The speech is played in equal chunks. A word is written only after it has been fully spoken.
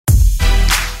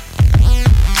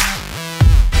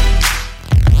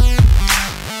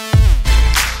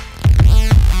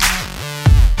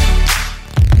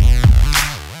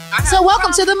So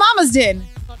welcome to the Mama's Den.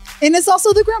 And it's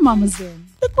also the Grandmama's Den.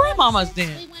 The Grandmama's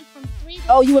Den. We went from 3 to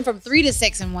Oh, you went from 3 to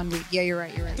 6 in 1 week. Yeah, you're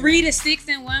right. 3 to 6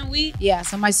 in 1 week? Yeah,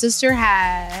 so my sister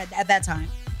had, at that time,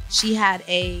 she had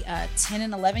a 10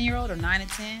 and 11-year-old or 9 and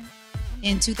 10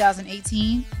 in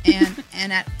 2018.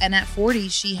 And at 40,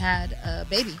 she had a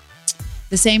baby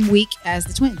the same week as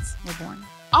the twins were born.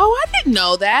 Oh, I didn't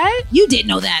know that. You didn't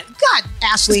know that. God,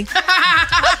 Ashley.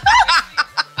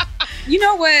 You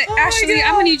know what, Ashley?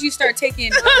 I'm gonna need you to start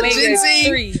taking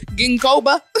omega-3.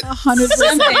 Ginkgoba. 100%.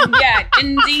 Something, yeah. I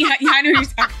know you're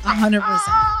talking about. 100%.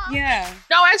 Yeah.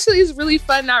 No, actually, it's really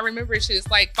fun not remembering shit. It's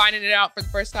like finding it out for the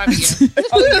first time again.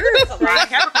 Oh, you're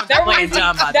That reminds me,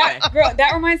 by the way. Girl,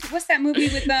 that reminds me. What's that movie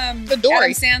with The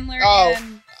Dory. Adam Sandler Oh.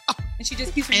 and she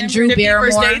just keeps And remembering Drew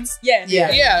Barrymore. First dates? Yeah.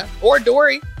 Yeah. Or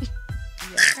Dory.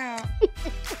 Yeah.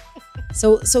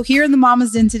 So here in the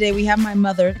Mama's Den today, we have my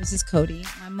mother. This is Cody.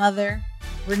 My mother,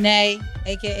 Renee,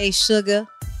 a.k.a. Sugar,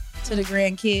 to the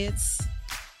grandkids.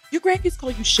 Your grandkids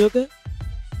call you sugar?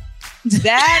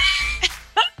 That's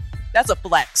a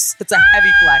flex. It's a heavy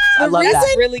flex. I love that.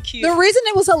 That's really cute. The reason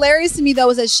it was hilarious to me, though,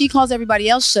 is that she calls everybody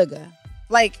else Sugar.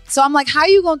 Like, so I'm like, how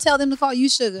you going to tell them to call you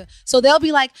Sugar? So they'll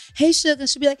be like, hey, Sugar.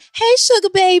 She'll be like, hey, Sugar,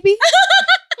 baby.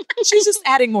 She's just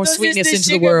adding more So it's sweetness just into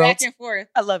the sugar world. Back and forth.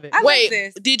 I love it. I love Wait,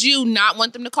 this. did you not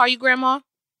want them to call you Grandma?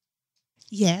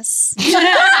 Yes.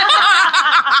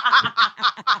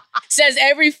 Says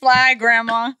every fly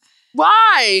grandma.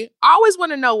 Why? I always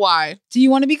want to know why. Do you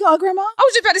want to be called Grandma? I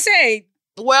was just about to say.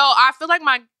 Well, I feel like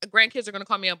my grandkids are going to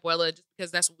call me Abuela just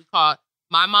because that's what we call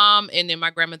my mom. And then my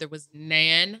grandmother was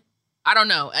Nan. I don't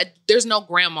know. There's no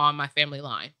grandma in my family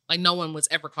line. Like, no one was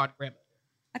ever called grandmother.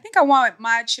 I think I want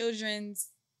my children's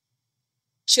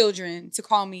children to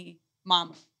call me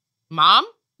Mama. Mom?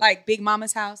 Like Big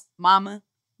Mama's house, Mama.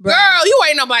 Girl, you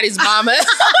ain't nobody's mama.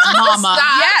 Mama.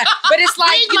 Stop. Yeah, but it's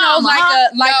like, Big you know, Mama.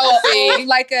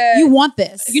 like a. You want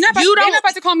this. You're not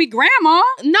about to call me Grandma.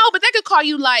 No, but they could call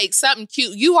you like something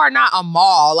cute. You are not a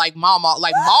mall, like mama,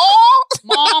 like mall.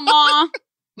 Mama.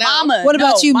 No. Mama. What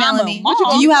about No, you, Mama. Melanie? Mom.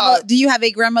 Do you have a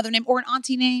grandmother name or an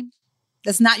auntie name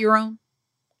that's not your own?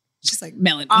 She's like,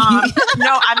 Melanie.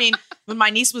 No, I mean, when my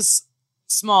niece was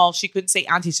small, she couldn't say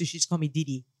auntie, so she just called me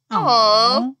Didi.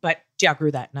 Aww. But she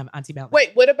outgrew that, and I'm Auntie Melanie.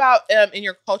 Wait, what about in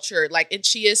your culture? Like in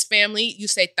Chia's family, you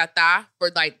say tata for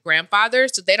like grandfather,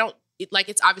 so they don't like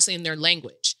it's obviously in their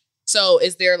language. So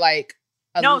is there like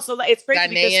a No, so it's crazy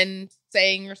Ghanaian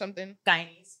saying or something?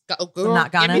 Guyanese. Oh, girl,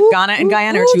 Not Ghana. give me- Ghana and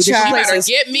Guyana are two You different better places.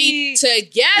 get me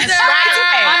together.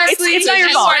 Honestly, it's not your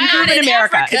fault. You grew up in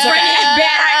America. It's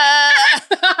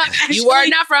You are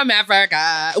not from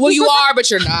Africa. Well, you are,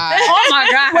 but you're not. Oh my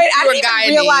God. Wait, I You were didn't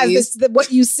even Guyanese. realize what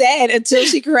you said until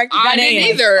she corrected I me. didn't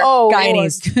either. Oh,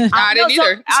 Guyanese. Lord. I didn't so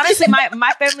either. honestly,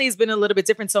 my family has been a little bit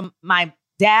different. So my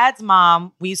dad's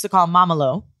mom, we used to call Mama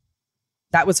Lo.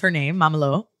 That was her name, Mama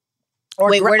Lo.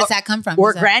 Wait, where does that come from? Or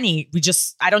Is that- Granny.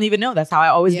 I don't even know. That's how I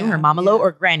always knew her. Mama Lo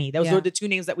or Granny. Those Yeah. were the two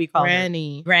names that we called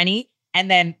Granny. her. Granny.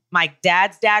 And then my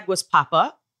dad's dad was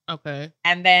Papa. Okay.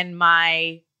 And then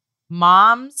my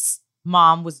mom's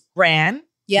mom was Gran.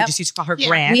 We Yep. just used to call her Yeah.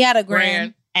 Gran. We had a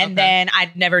grand. And Okay. then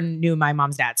I never knew my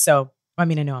mom's dad. So, I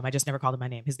mean, I know him. I just never called him my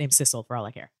name. His name's Sissel for all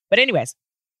I care. But anyways,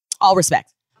 all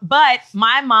respect. But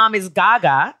my mom is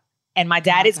Gaga and my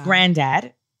dad is Gaga.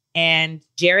 Granddad. And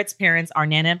Jared's parents are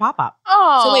Nana and Papa.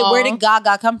 Oh. So wait, where did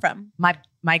Gaga come from? My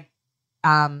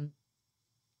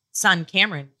son,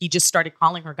 Cameron, he just started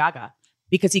calling her Gaga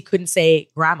because he couldn't say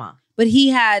grandma. But she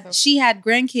had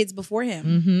grandkids before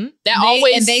him.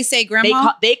 Mm-hmm. They say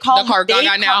grandma. They call her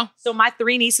Gaga now? So my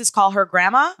three nieces call her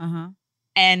grandma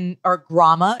or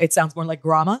grandma. It sounds more like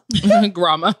grandma.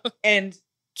 grandma? And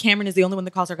Cameron is the only one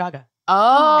that calls her Gaga.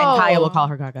 Oh. And Kaya will call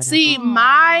her Gaga now. See,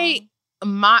 my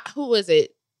who is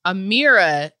it?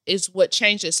 Amira is what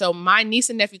changed it. So my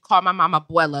niece and nephew call my mom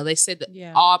Abuela. They said that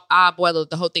Abuela,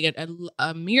 the whole thing. And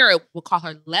Amira will call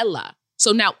her Lela.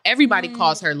 So now everybody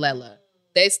calls her Lela.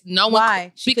 No one.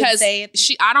 Why? She couldn't because say it?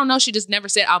 I don't know. She just never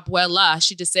said Abuela.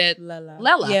 She just said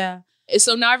Lela. Yeah.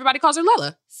 So now everybody calls her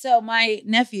Lela. So my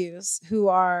nephews, who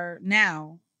are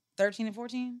now 13 and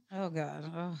 14. Oh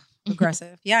God. Oh,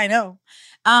 aggressive. Yeah, I know.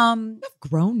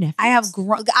 Grown nephews. I have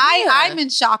grown. I'm in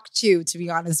shock too, to be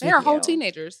honest. They're with whole you.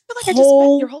 teenagers. I feel like I just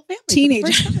met your whole family.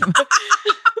 Teenagers.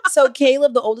 So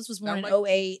Caleb, the oldest, was born in Sound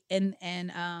 08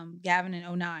 and Gavin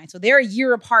in 09. So they're a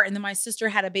year apart. And then my sister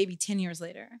had a baby 10 years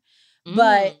later.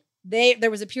 But there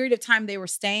was a period of time they were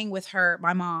staying with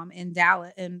my mom in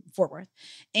Dallas, in Fort Worth.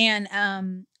 And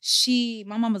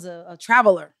my mom was a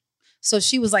traveler. So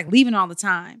she was like leaving all the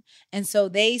time. And so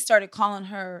they started calling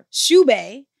her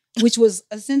Shube which was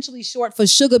essentially short for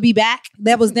Sugar Be Back.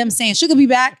 That was them saying Sugar Be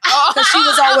Back because she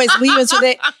was always leaving. So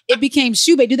it became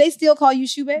Shoe-Bae. Do they still call you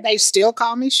Shoe-Bae? They still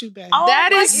call me Shoe-Bae. Oh,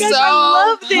 that is so I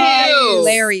love this.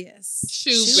 Hilarious.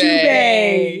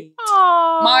 Shoe-Bae.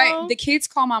 The kids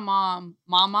call my mom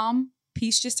Mom.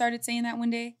 Peace just started saying that one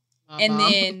day. And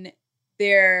then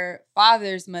their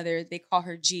father's mother, they call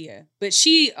her Gia. But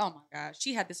she, oh my gosh,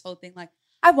 she had this whole thing like,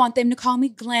 I want them to call me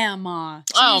Grandma.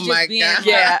 Oh my God.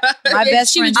 Yeah. My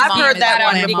best friend. I've heard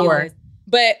that one before.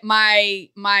 But my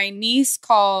niece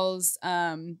calls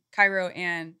Cairo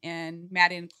and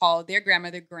Madden call their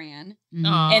grandmother Gran. Mhm.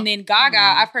 And then Gaga,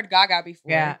 I've heard Gaga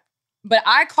before. Yeah. But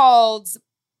I called,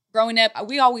 growing up,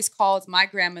 we always called my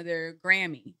grandmother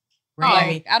Grammy.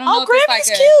 Grammy. Like, I don't know if Grammy's it's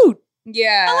like cute.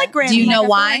 Yeah. I like Grammy. Do you know I feel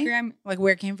why? like Like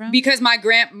where it came from? because my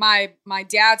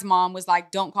dad's mom was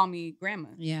like, don't call me grandma.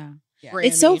 Yeah. Yeah. Grammy.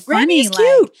 It's so Grammy funny. is Like,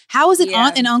 cute. how is it Yeah.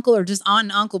 aunt and uncle or just aunt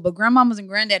and uncle? But grandmamas and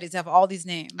granddaddies have all these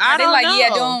names. I They don't like, know. yeah,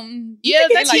 don't. Yeah, They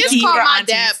the like, kids don't call do my that.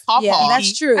 dad Pawpaw. Yeah,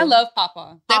 that's true. I love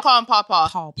Papa. They call him Pawpaw.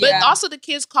 Paul. But Yeah. also the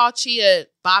kids call Chia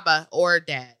Baba or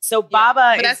Dad. So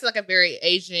Baba But is that's like a very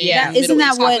Asian. Yeah. Middle Isn't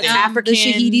that East what thing. African, the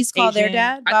Shahidis call their Asian?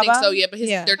 dad? I think Baba? so, yeah. But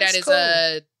Yeah. their dad That's is cool.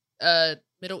 a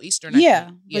Middle Eastern. I Yeah.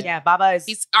 think. yeah. Baba is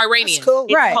He's Iranian. That's cool.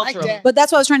 It's Right. cultural. Like that. But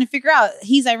that's what I was trying to figure out.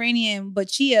 He's Iranian, but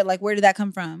Chia, like, where did that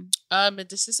come from? But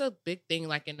this is a big thing,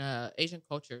 like in Asian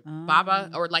culture. Oh. Baba,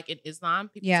 or like in Islam,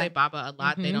 people Yeah. say Baba a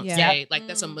lot. They Mhm. don't Yeah. say like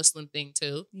that's a Mm. Muslim thing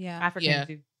too. Yeah. African Yeah.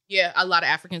 too. Yeah, a lot of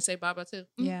Africans say Baba too.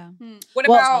 Yeah. What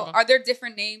Well- about, are there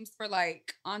different names for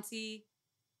like auntie?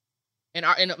 And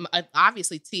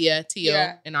obviously Tia, Tio,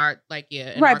 Yeah. and our like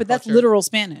in Right, our but that's culture. literal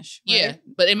Spanish. Yeah, right?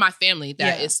 but in my family,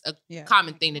 that Yeah. is a Yeah.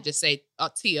 common thing to just say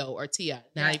Tio or Tia,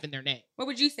 not Yeah. even their name. What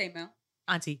would you say, Mel?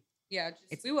 Auntie. Yeah,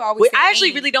 It's- we would always Wait, say I actually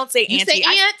Annie. really don't say You auntie. say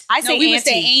aunt? I say No, we auntie. would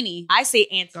say Annie. I say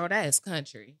auntie. Girl, that is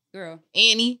country. Girl.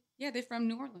 Annie. Yeah, they're from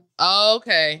New Orleans. Oh,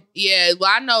 okay. Yeah. Well,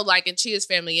 I know like in Chia's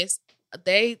family, it's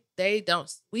they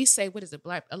don't we say what is it?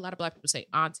 A lot of black people say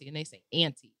auntie and they say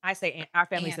auntie. I say aunt. Our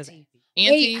family says Auntie. auntie.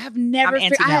 Auntie. Wait, I've never. I'm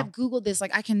anti I now. have Googled this.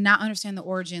 Like, I cannot understand the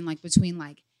origin, like between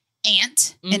like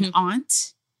aunt and Mhm.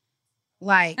 aunt.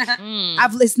 Like,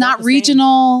 Mm. it's not the same.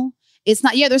 regional. It's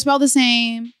not. Yeah, they're spelled the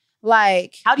same.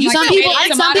 Like, How do you some spell people?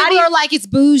 aunt? Some people are like it's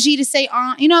bougie to say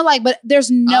aunt. You know, like, but there's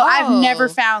no. I've never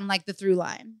Oh. found like the through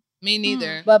line. Me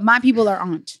neither. But my people are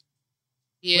aunt.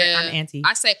 Yeah. I'm auntie.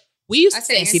 I say we used I to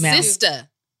say say auntie, ma'am. sister.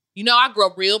 You know, I grew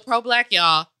up real pro black,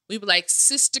 y'all. We be like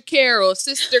Sister Carol,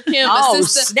 Sister Kim, Oh,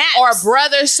 sister snaps. or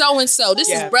brother so and so. This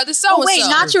Yeah. is brother so Oh and so. wait,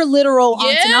 not your literal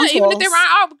aunts and Yeah, uncles. even if they're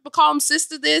right, I'll call them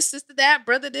sister this, sister that,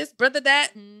 brother this, brother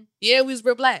that. Mhm. Yeah, we was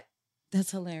real black.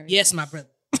 That's hilarious. Yes, my brother.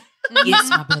 Yes,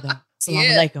 my brother. Assalamu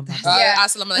Yeah. alaikum, my brother. Yeah.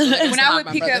 Assalamu alaikum. When I would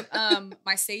My pick brother. up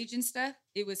my sage and stuff,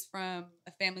 it was from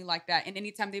a family like that. And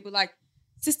anytime they would like,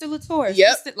 Sister Latour,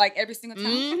 Yep. sister, like every single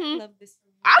time. Mhm. I love this.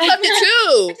 I love it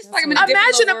too. I just like I'm in a different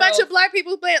Imagine a little bunch world. of black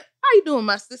people playing. How you doing,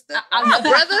 my sister? I My love that.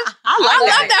 brother. I I love love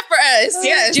that. that for us.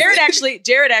 Yes.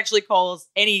 Jared actually calls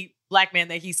any black man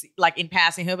that he's like in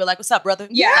passing. He'll be like, "What's up, brother?"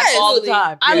 Yeah, Like, all the absolutely.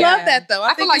 time. I Yeah. love that though. I I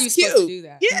feel think like you're it's supposed to cute. do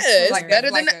that. Yeah, It's it's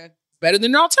better than a, better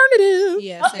than an alternative.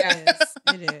 Yes,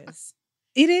 it is. It is.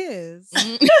 It is.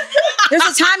 Mhm. There's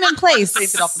a time and place.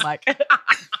 Takes it off the mic.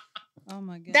 Oh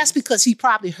my god. That's because he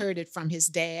probably heard it from his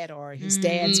dad or his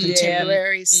dad's Mhm.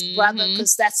 contemporaries, Mhm. brother.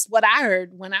 Because that's what I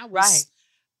heard when I was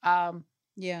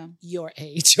yeah. your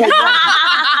age.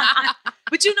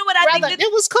 But you know what? I Brother, think that,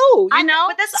 it was cool, you I know.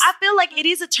 But I feel like it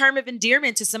is a term of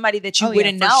endearment to somebody that you Oh, yeah,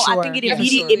 wouldn't for know. I sure. think it Yeah, for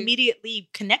sure. immediately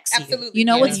connects you. Absolutely. You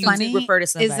know Yeah. what's You funny refer to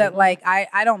somebody. is that like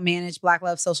I don't manage Black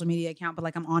Love social media account, but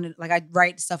like I'm on it. Like I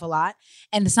write stuff a lot,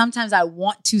 and sometimes I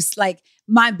want to like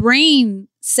my brain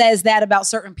says that about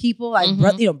certain people, like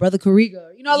Mhm. Brother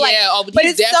Kariga, like. yeah, But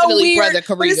he's it's so definitely weird. brother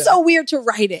Kariga. But it's so weird to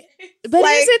write it. But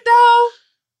like- is it though?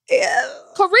 Yeah.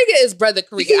 Kariga is brother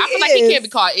Kariga. I feel like he is. can't be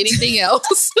called anything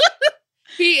else.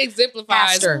 He exemplifies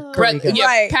Pastor brother, Kariga. yeah,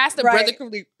 Right, Pastor right.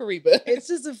 brother Kariga. It's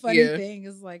just a funny Yeah. thing.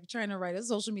 It's like trying to write a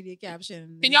social media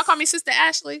caption. Can y'all call me Sister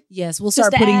Ashley? Yes, we'll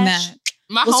start Sister putting Ash. that.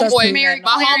 My We'll start homeboy, putting that in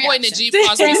my all homeboy in the captions. Jeep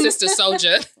calls me Sister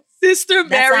Soldier. Sister That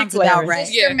Mary sounds about Clarence. right.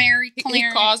 Yeah. Mary He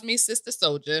Clarence. calls me Sister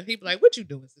Soldier. He be like, "What you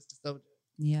doing, Sister Soldier?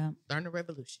 Yeah. Learn the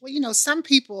revolution." Well, some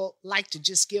people like to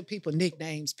just give people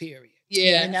nicknames, period.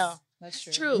 Yeah, You know, That's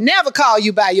true. true. never call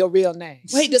you by your real name.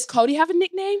 Wait, does Cody have a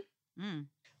nickname? Mm.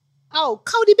 Oh,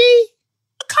 Cody B.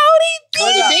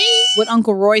 Cody B. What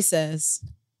Uncle Roy says.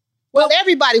 Well,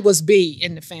 everybody was B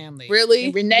in the family. Really?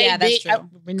 And Renee Yeah, that's B. true.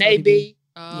 Renee Cody B.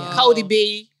 Yeah. Cody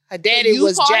B. Her daddy You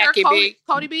was called her Jackie Cody, B.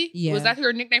 Cody B? Yeah. Was that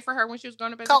her nickname for her when she was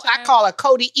growing up as a I child? call her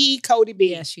Cody E. Cody B.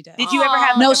 Yes, she does. Did you ever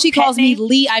have No, like, a she pet calls me name?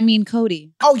 Lee. I mean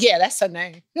Cody. Oh, yeah, that's her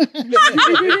name.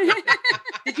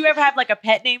 Did you ever have like a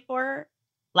pet name for her?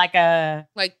 Like a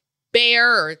Like Bear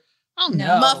or Oh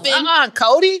no, Muffin.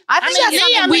 Cody. I think that's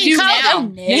Lee, something we do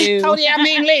Cody. now. Cody,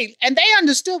 Lee, and they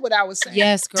understood what I was saying.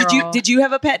 Yes, girl. Did you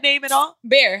have a pet name at all?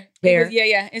 Bear. Bear.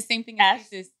 Yeah. It's same thing as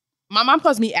this. my mom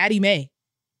calls me Addie Mae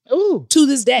Ooh, to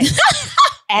this day.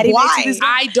 Addie Why? Mae to this day?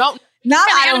 I don't. Not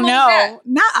What I don't animal is that? know.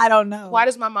 Not I don't know. Why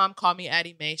does my mom call me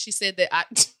Addie Mae? She said that I.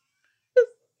 It's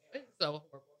so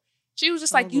horrible. She was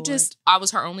just like, Lord. I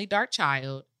was her only dark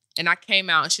child. And I came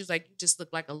out and she was like, you just look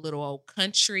like a little old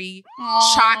country,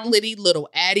 chocolatey little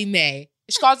Addie Mae.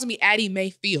 And she calls me Addie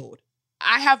Mayfield.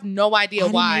 I have no idea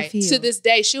Addie why. Mayfield. To this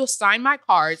day, she'll sign my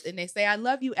cards and they say, I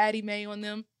love you, Addie Mae, on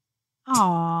them.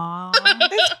 Aww.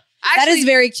 That Actually, is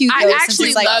very cute I though, since actually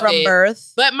it's like love from it.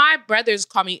 birth. But my brothers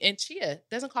call me, and Chia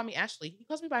doesn't call me Ashley. He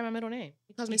calls me by my middle name.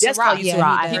 He calls me He does call Sarah. you Yeah,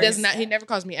 Sarah. he He does not. He never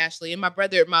calls me Ashley. And my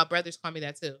brothers call me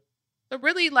that too. So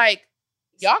really, like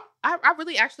y'all, I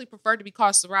really actually prefer to be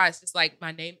called Sarah. It's just like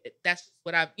my name. That's just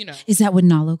what Is that what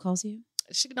Nalo calls you?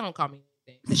 She don't call me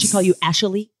anything. Does she call you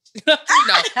Ashley? No,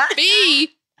 B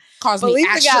calls me Believe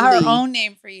Ashley. got her own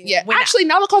name for you. Yeah, actually,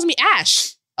 Nala calls me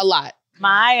Ash a lot.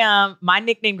 My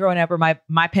nickname growing up, or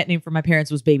my pet name for my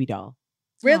parents was Baby Doll.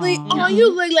 Really? Aw. Oh,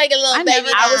 you look like a little I baby.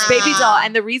 never- I was Baby Doll,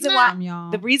 and the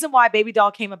reason why Baby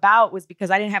Doll came about was because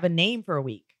I didn't have a name for a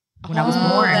week when I was Oh,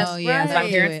 born. that's yeah, My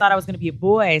right. parents thought I was going to be a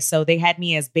boy, so they had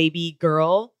me as baby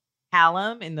girl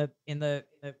Hallam in the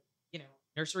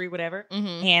nursery, whatever.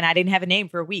 Mhm. And I didn't have a name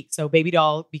for a week, so Baby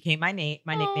Doll became my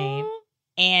nickname.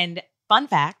 And fun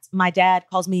fact, my dad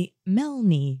calls me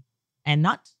Melanie and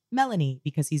not Melanie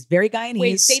because he's very Guyanese.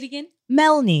 Wait, say it again.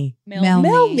 Melanie.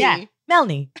 Melanie. Yeah,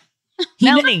 Melanie.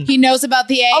 Melanie. He knows about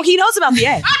the A. Oh, he knows about the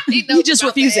A. He He knows just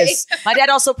about the refuses. My dad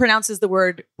also pronounces the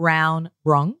word brown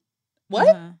brung. What?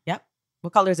 Uh-huh.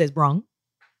 What color is brung?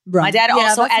 Bro. My dad Yeah,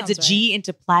 also that adds a sounds G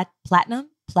into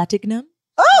platignum.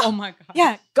 Oh my God.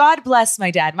 Yeah, God bless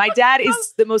my dad. My dad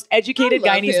is the most educated I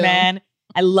love Guyanese him. man.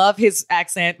 I love his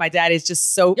accent. My dad is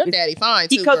just so. Your daddy fine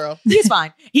He too, calls- girl. He's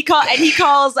fine. He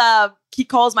calls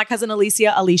my cousin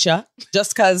Alicia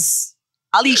just because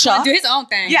Alicia. Do his own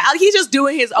thing. Yeah, he's just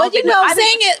doing his own But you thing. know, I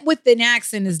think- saying it with an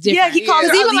accent is different. yeah, he calls Yeah.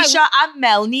 her Even like- Alicia. I'm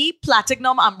Melanie.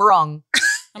 Platinum. I'm wrong.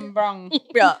 I'm wrong.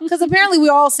 Yeah. Because apparently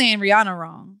we're all saying Rihanna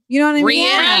wrong. You know what I mean?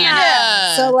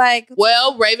 Rihanna. So like,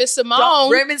 Well, Raven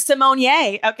Simone. Raymond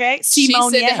Simonier. Okay, She said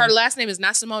Simonier. that her last name is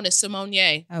not Simone, it's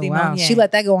Simonier. oh Simone, wow, yeah. she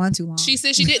let that go on too long. She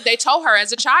said she did. They told her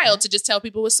as a child to just tell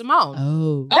people it was Simone.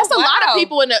 oh That's a lot wow. of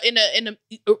people in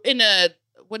a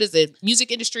what is it?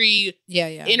 Music industry,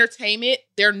 yeah. entertainment.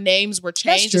 Their names were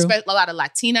changed. true. Especially a lot of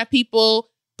Latina people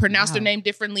pronounce their Wow. name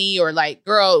differently, or like,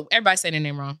 girl, everybody saying their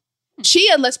name wrong.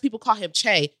 Chia lets people call him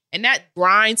Che, and that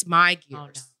grinds my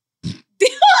gears.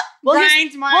 Well,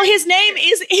 his name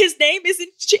isn't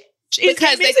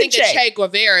Because they think of Che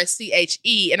Guevara,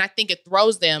 CHE, and I think it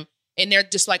throws them, and they're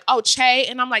just like, "Oh, Che,"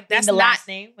 and I'm like, "That's the not." last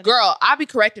name. Girl, I'll be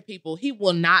correcting people. He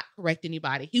will not correct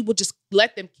anybody. He will just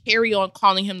let them carry on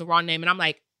calling him the wrong name, and I'm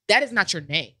like, "That is not your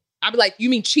name." I'll be like, "You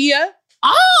mean Chia?"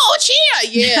 Oh,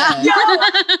 Chia, yeah. Yo,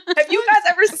 have you guys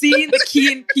ever seen the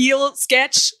Key and Peele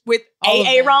sketch with All of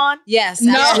them. Aaron? Yes,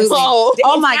 No. absolutely. Oh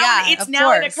Oh my God, It's of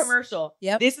now in a course. commercial.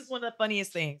 Yep. This is one of the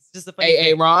funniest things. Just the funniest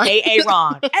Aaron.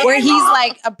 Aaron. Where he's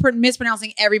like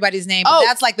mispronouncing everybody's name, but Oh,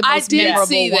 that's like the I most did memorable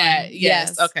see one. that.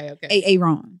 Yes. Okay.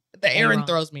 Aaron. The Aaron Aaron.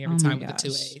 throws me every Oh my time with the two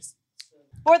gosh. A's.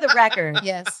 For the record,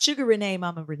 Yes. Sugar Renee,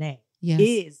 Mama Renee Yes.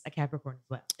 is a Capricorn as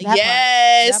well. That part.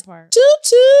 Yes. That part. Toot.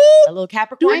 A little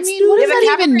Capricorn. I mean, what You does have a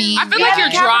that even Capricorn? mean? I feel Yeah, like you're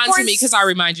drawn to Capricorns- me because I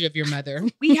remind you of your mother.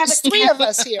 We have a There's three of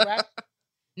us here, right?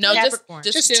 No, Capricorn.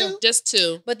 just Just two. two? Just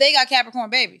two. But they got Capricorn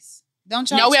babies. Don't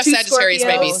y'all? No, we have Two Sagittarius Scorpios.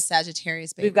 babies. Oh,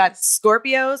 Sagittarius babies. We've got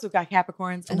Scorpios, we've got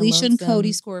Capricorns, and Alicia and Lonesome,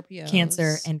 Cody Scorpio.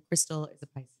 Cancer, and Crystal is a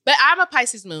Pisces. But I'm a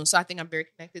Pisces moon, so I think I'm very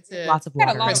connected to Lots of Got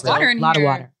water. a lot of Crystal. water in lot here.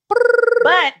 of water.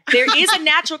 But there is a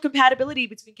natural compatibility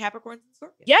between Capricorns and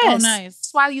Scorpios. Yes. Oh, nice.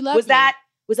 That's why you love Was me. that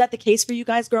the case for you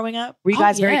guys growing up? Were you Oh,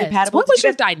 guys very yes. compatible? What Did was you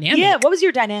your guys- dynamic? Yeah, what was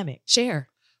your dynamic? Share.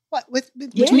 What with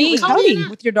Yeah, me, with Cody Cody. and I?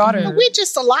 With your daughter. We're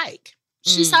just alike.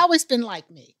 She's Mm. always been like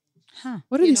me. Huh.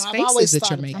 What are You these know, I've faces always that thought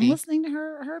you're of- I'm making? listening to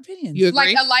her opinions. You agree?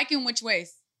 Like alike in which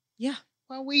ways?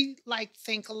 Well, we like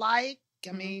think alike. I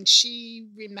Mhm. mean, she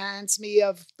reminds me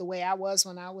of the way I was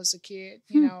when I was a kid.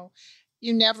 You know,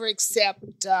 you never accept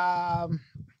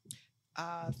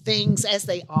things as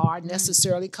they are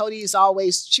necessarily. Cody is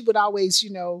always, she would always,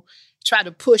 try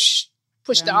to push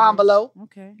the Boundaries. envelope.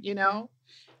 Okay. You know,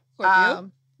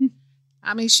 Scorpio?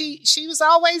 I mean, she was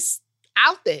always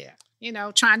out there.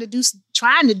 Trying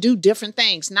to do different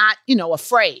things, not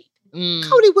afraid.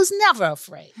 Cody was never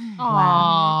afraid.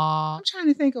 Aww. I'm trying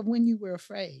to think of when you were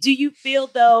afraid. Do you feel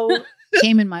though?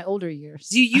 Came in my older years.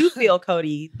 Do you feel,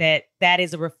 Cody, that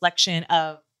is a reflection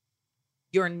of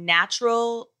your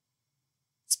natural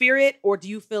spirit, or do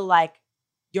you feel like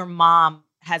your mom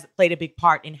has played a big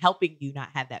part in helping you not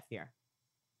have that fear?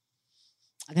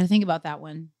 I got to think about that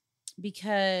one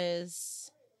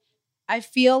because I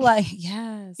feel like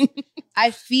yes,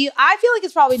 I feel like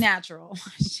it's probably natural.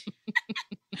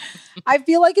 I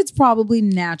feel like it's probably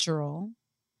natural.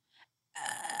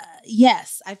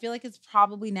 Yes, I feel like it's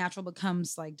probably natural, but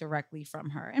comes like directly from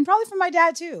her and probably from my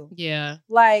dad too. Yeah.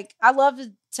 Like I love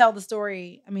to tell the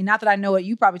story. I mean, not that I know it,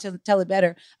 you probably tell it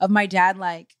better of my dad.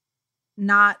 Like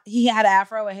he had an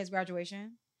afro at his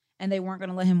graduation and they weren't going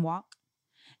to let him walk.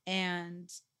 And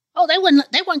they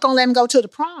weren't going to let him go to the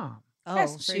prom.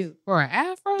 Oh, shoot. For an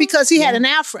afro? Because he had an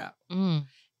afro.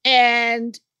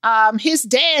 And his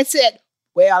dad said,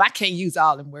 well, I can't use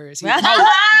all them words. Use them.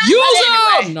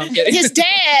 No, I'm kidding. His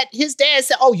dad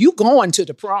said, oh, you going to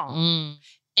the prom.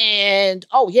 And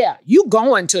oh yeah, you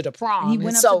going to the prom. And he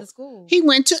went up to the school. He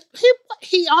went to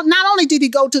he not only did he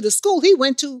go to the school, he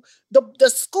went to the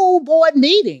school board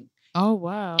meeting. Oh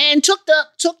wow! And took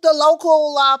the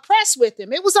local press with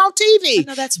him. It was on TV.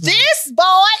 No, that's right. This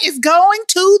boy is going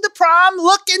to the prom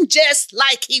looking just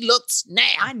like he looks now.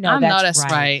 I know that's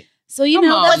right. So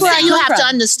that's where you have from. to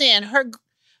understand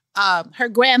her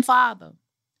grandfather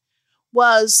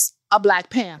was a Black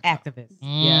Panther activist.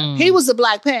 Yeah, he was a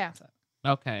Black Panther.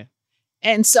 Okay,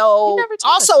 and so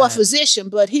also a physician,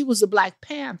 but he was a Black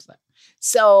Panther.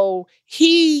 So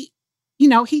he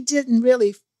didn't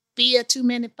really fear too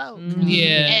many folks.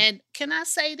 Yeah. And can I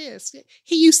say this?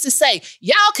 He used to say,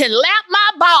 y'all can lap my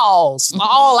balls for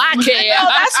all I care. Oh,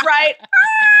 that's right.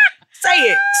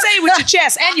 Say it with your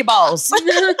chest and your balls.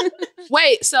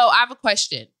 Wait, so I have a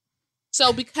question.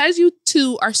 So because you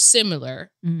two are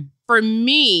similar, for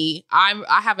me,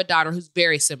 I have a daughter who's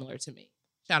very similar to me.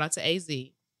 Shout out to AZ.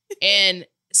 And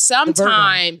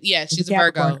sometime, yeah, she's a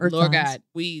Virgo. Lord God,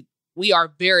 we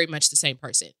are very much the same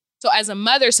person. So as a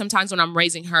mother, sometimes when I'm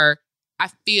raising her, I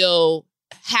feel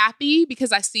happy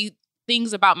because I see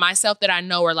things about myself that I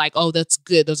know are like, oh, that's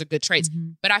good. Those are good traits.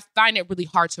 But I find it really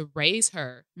hard to raise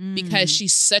her because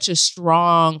she's such a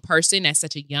strong person at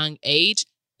such a young age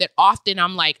that often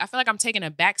I'm like, I feel like I'm taking a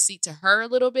backseat to her a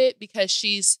little bit because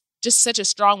she's just such a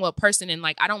strong-willed person. And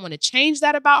like, I don't want to change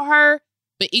that about her,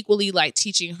 but equally like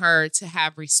teaching her to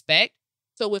have respect.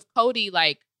 So with Cody,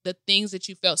 like, the things that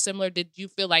you felt similar, did you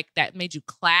feel like that made you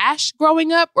clash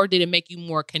growing up or did it make you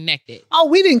more connected? Oh,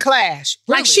 we didn't clash.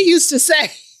 Really? Like she used to say,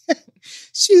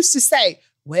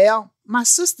 well, my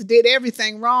sister did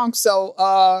everything wrong. So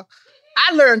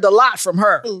I learned a lot from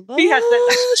her. Shout out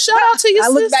to your sister. I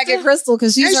look back at Crystal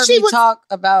because she's heard me talk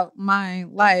about my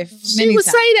life many times.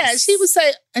 Say that. She would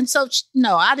say, and so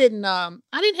no, I didn't have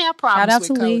problems. Shout out with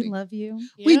to Cody. Lee, love you.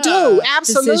 Yeah. We do,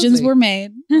 absolutely. Decisions were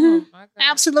made. Oh, my God.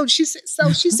 Absolutely. She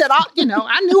said, I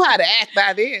knew how to act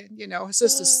by then. Her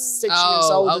sister's 6 years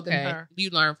older than her. You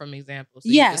learn from examples. So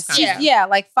Yes,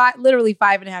 like literally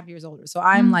 5.5 years older. So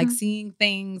I'm like seeing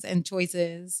things and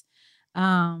choices.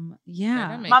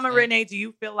 Yeah. Mama Renee, do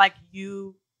you feel like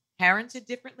you parented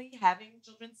differently having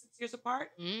children 6 years apart?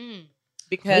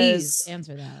 Because please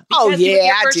answer that. Oh yeah,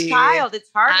 your I first did. child, it's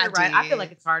harder, right? I did. feel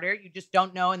like it's harder. You just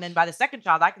don't know. And then by the second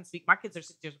child, I can speak. My kids are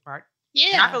 6 years apart. Yeah.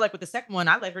 And I feel like with the second one,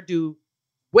 I let her do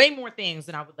way more things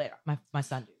than I would let my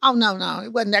son do. Oh no,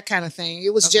 it wasn't that kind of thing.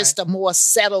 It was just a more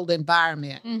settled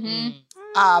environment.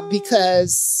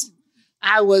 Because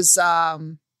I was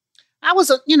an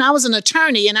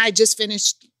attorney and I just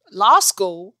finished law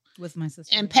school with my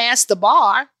sister and passed the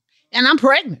bar, and I'm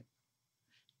pregnant,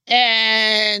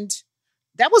 and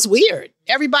that was weird.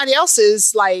 Everybody else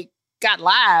is like got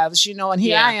lives, and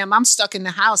here I am. I'm stuck in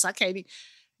the house. I can't,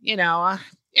 I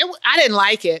didn't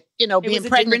like it, being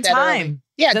pregnant that early.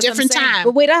 Yeah, different time.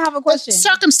 But wait, I have a question. The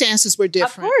circumstances were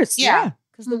different. Of course, yeah.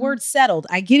 Because the word settled,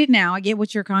 I get it now. I get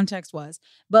what your context was.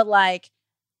 But like,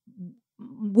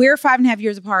 we're 5.5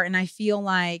 years apart, and I feel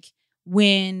like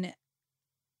when,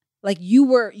 like,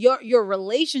 your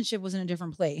relationship was in a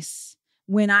different place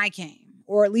when I came,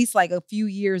 or at least like a few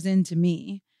years into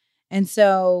me. And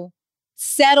so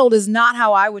settled is not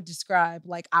how I would describe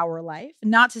like our life.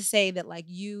 Not to say that like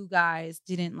you guys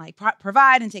didn't like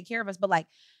provide and take care of us, but like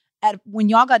when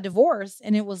y'all got divorced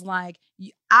and it was like,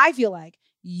 I feel like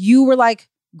you were like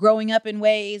growing up in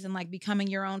ways and like becoming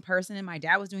your own person. And my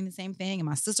dad was doing the same thing. And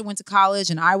my sister went to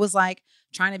college and I was like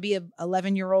trying to be a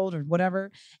 11-year-old or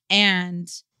whatever. And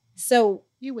so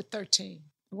you were 13.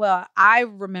 Well, I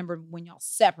remember when y'all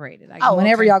separated. Like,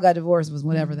 whenever y'all got divorced was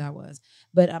whatever that was.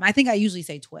 But I think I usually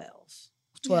say 12.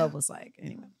 12 was like,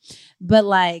 anyway. But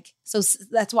like, so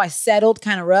that's why settled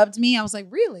kind of rubbed me. I was like,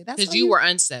 really? That's because you were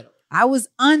unsettled. I was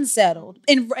unsettled.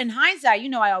 In hindsight,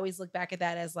 I always look back at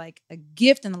that as like a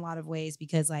gift in a lot of ways,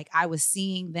 because like I was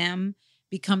seeing them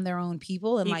become their own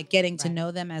people and like getting to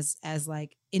know them as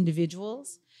like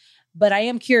individuals. But I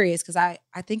am curious because I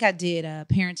think I did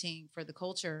parenting for the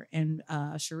culture, and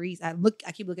Sharice,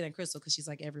 I keep looking at Crystal because she's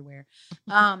like everywhere.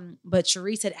 But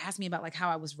Sharice had asked me about like how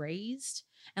I was raised,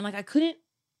 and like I couldn't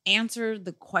answer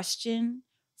the question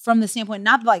from the standpoint,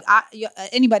 not like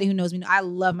anybody who knows me, I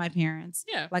love my parents.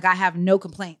 Yeah. Like I have no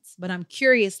complaints, but I'm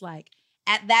curious, like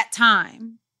at that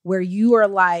time where you are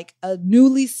like a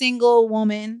newly single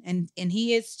woman and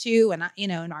he is too, and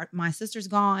my sister's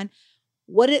gone.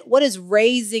 What does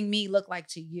raising me look like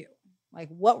to you? Like,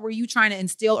 what were you trying to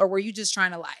instill, or were you just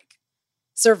trying to like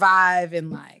survive and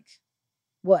like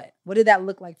what did that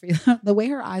look like for you? The way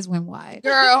her eyes went wide,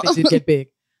 girl, it did get big.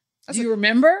 Do you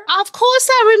remember? Of course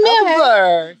I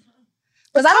remember.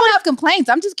 Because I don't have complaints.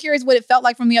 I'm just curious what it felt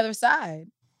like from the other side.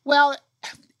 Well,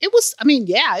 it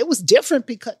was different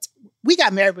because we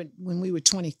got married when we were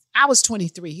 20. I was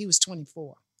 23. He was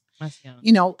 24. That's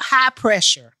young. High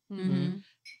pressure. Mm-hmm.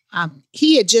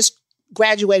 He had just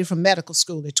graduated from medical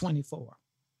school at 24.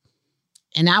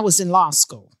 And I was in law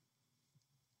school.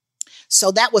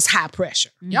 So that was high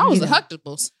pressure. Y'all was the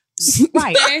Huxtables.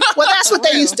 Right. Well, that's what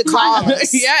they used to call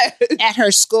us. Yeah. At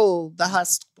her school, the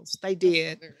Huxtables. They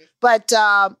did. But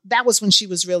that was when she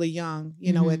was really young,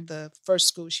 at the first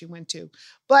school she went to.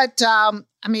 But,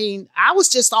 I was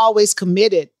just always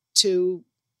committed to,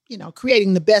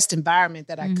 creating the best environment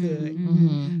that I could.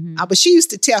 Mm-hmm. But she used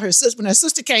to tell her sister, when her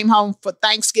sister came home for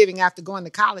Thanksgiving after going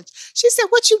to college, she said,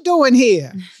 "What you doing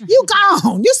here? You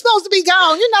gone. You're supposed to be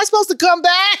gone. You're not supposed to come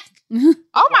back."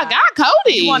 Oh my God,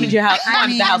 Cody! You wanted your house. You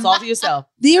wanted the house all to yourself.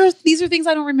 These are things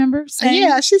I don't remember saying.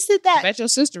 Yeah, she said that. I bet your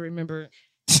sister remembered.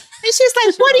 And she's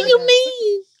like, "What do you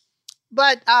mean?"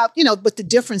 But but the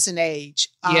difference in age.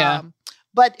 Yeah.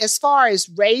 But as far as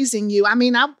raising you,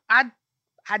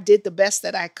 I did the best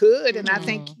that I could, and I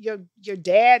think your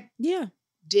dad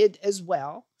did as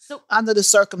well. So under the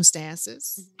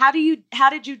circumstances, how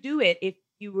did you do it if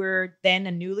you were then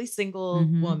a newly single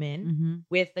woman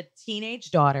with a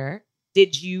teenage daughter?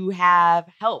 Did you have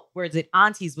help? Was it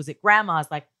aunties? Was it grandmas?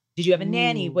 Like, did you have a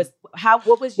nanny? What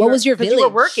was your village? You were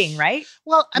working, right?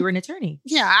 Well, you were an attorney.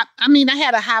 Yeah, I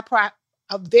had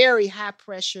a very high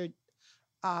pressured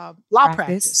law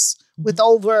practice with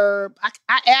over.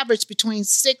 I averaged between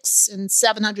 600 and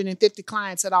 750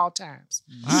 clients at all times.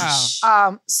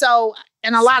 Wow.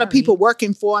 And a lot of people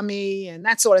working for me and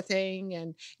that sort of thing.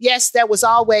 And yes, there was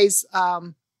always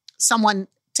someone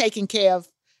taking care of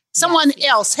someone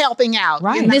else helping out.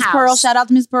 Right. Miss Pearl, shout out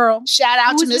to Miss Pearl. Shout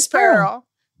out to Miss Pearl.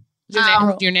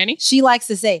 Your nanny? She likes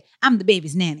to say, "I'm the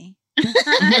baby's nanny."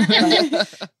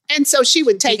 And so she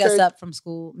would take us up from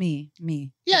school. Me.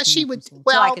 Yeah, she would.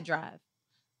 Well, I could drive.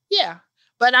 Yeah.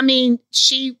 But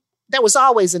there was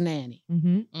always a nanny,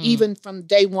 even from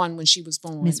day one when she was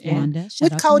born. Miss Wanda.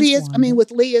 With Cody,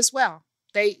 with Lee as well.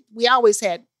 We always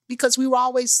had, because we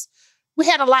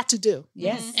had a lot to do.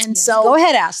 Yes. And so. Go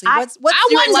ahead, Ashley. What's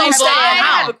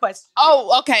I have a question.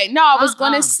 Oh, okay. No, I was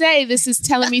going to say, this is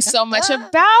telling me so much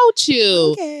about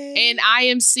you. Okay. And I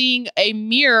am seeing a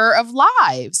mirror of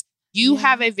lives. You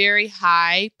have a very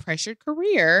high pressured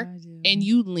career and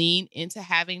you lean into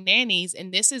having nannies.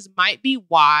 And might be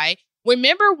why. I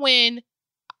remember when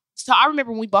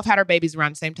we both had our babies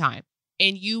around the same time,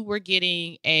 and you were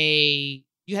getting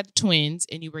you had the twins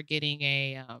and you were getting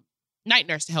a night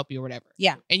nurse to help you or whatever.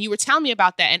 Yeah. And you were telling me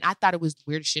about that. And I thought it was the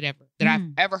weirdest shit ever that I've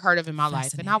ever heard of in my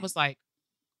life. And I was like,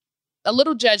 a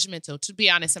little judgmental, to be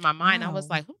honest. In my mind, I was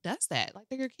like, who does that? Like,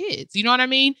 they're your kids. You know what I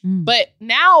mean? But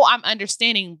now I'm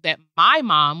understanding that my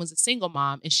mom was a single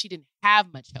mom and she didn't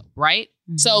have much help, right?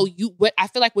 So I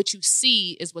feel like what you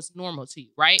see is what's normal to you,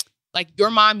 right? Like,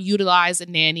 your mom utilized a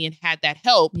nanny and had that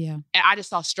help. Yeah. And I just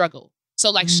saw struggle.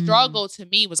 So like struggle to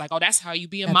me was like, oh, that's how you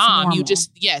be a mom. Normal. You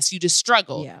just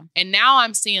struggle. Yeah. And now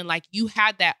I'm seeing like you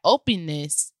had that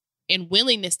openness and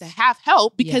willingness to have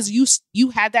help because you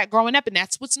had that growing up, and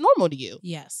that's what's normal to you.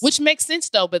 Yes. Which makes sense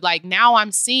though. But like now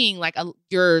I'm seeing like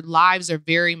your lives are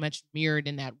very much mirrored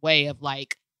in that way of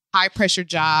like high pressure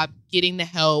job, getting the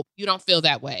help. You don't feel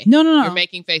that way. No. You're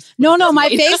making faces. No. My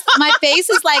face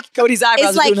is like Cody's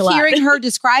eyebrows. It's like hearing her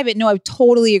describe it. No, I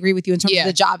totally agree with you in terms of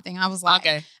the job thing. I was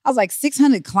like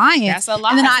 600 clients. That's a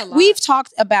lot. And then we've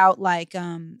talked about like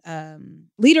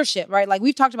leadership, right? Like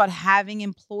we've talked about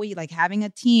having having a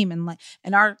team,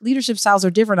 and our leadership styles are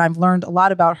different. I've learned a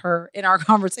lot about her in our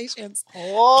conversations.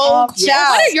 What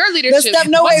are your leadership? The stuff,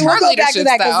 no way, we'll go back to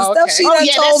that because the stuff she done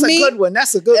told me. That's a good one.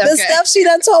 That's a good one. The stuff she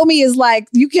done told me is like,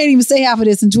 you can't even say half of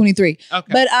this in 23.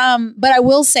 Okay. But I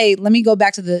will say, let me go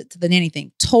back to the nanny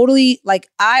thing. Totally, like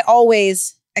I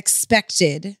always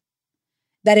expected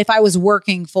that if I was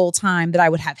working full time, that I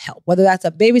would have help, whether that's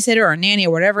a babysitter or a nanny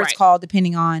or whatever it's called,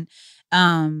 depending on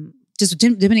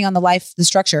depending on the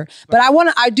structure. But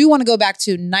I do want to go back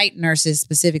to night nurses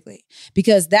specifically,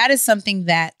 because that is something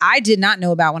that I did not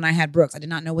know about when I had Brooks. I did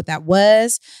not know what that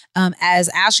was. As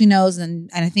Ashley knows, and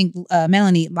I think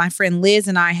Melanie, my friend Liz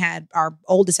and I had our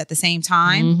oldest at the same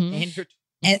time. Mm-hmm.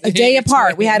 And a day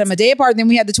apart. We had them a day apart. Then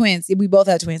we had the twins. We both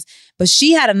had twins. But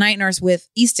she had a night nurse with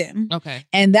Easton. Okay.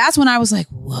 And that's when I was like,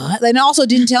 what? And also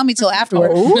didn't tell me till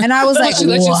afterward. And I was like, she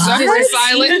let you suffer in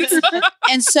silence.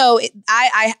 And so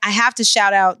I have to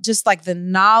shout out just like the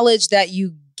knowledge that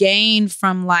you gain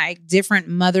from like different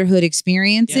motherhood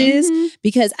experiences. Yeah.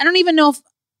 Because I don't even know if,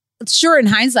 sure, in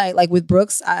hindsight, like with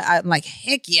Brooks, I'm like,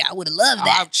 heck yeah, I would have loved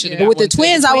that. But with the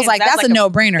twins, I was like, that's a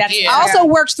no-brainer. I also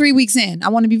worked 3 weeks in. I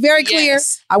want to be very clear.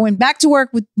 Yes. I went back to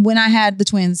work when I had the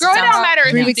twins. Girl, it don't matter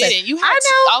if you didn't. You had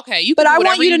to. But I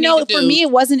want you to know, for me,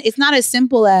 it's not as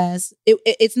simple as,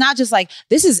 it's not just like,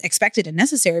 this is expected and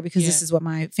necessary because this is what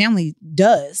my family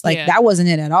does. Like, that wasn't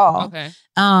it at all. Okay.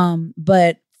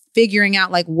 But figuring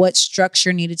out like what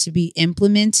structure needed to be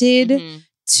implemented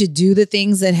to do the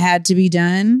things that had to be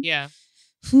done. Yeah.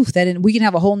 We can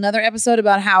have a whole nother episode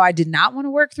about how I did not want to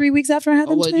work 3 weeks after I had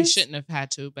them twins. You shouldn't have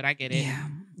had to, but I get it. Yeah.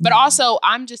 But also,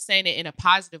 I'm just saying it in a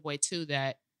positive way too,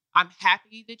 that I'm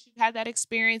happy that you've had that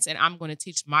experience, and I'm going to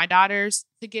teach my daughters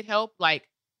to get help, like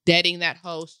deading that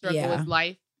whole struggle with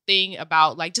life thing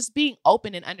about like just being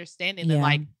open and understanding that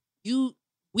like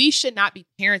we should not be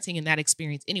parenting in that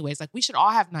experience anyways. Like we should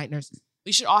all have night nurses.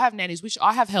 We should all have nannies. We should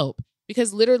all have help.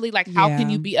 Because literally, like, how can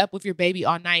you be up with your baby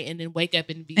all night and then wake up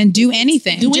and do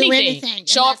anything? Do anything.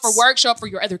 Show up for work. Show up for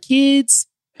your other kids.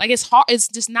 Like, it's hard. It's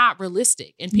just not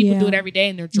realistic. And people do it every day,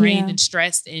 and they're drained and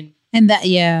stressed, and that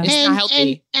it's not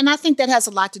healthy. And I think that has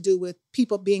a lot to do with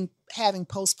people having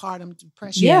postpartum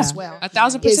depression as well.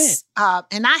 1,000%.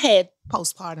 And I had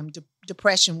postpartum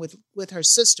depression with her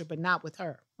sister, but not with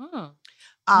her. Oh.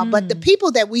 But the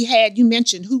people that we had, you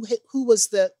mentioned, who was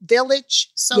the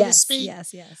village, so to speak.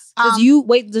 Yes.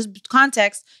 Because the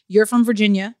context, you're from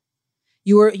Virginia.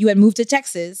 You had moved to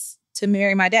Texas to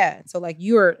marry my dad. So like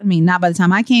not by the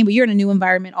time I came, but you're in a new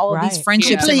environment. All of these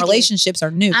friendships and relationships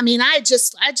are new. I mean, I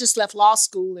just left law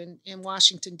school in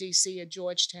Washington, D.C. at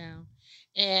Georgetown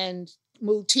and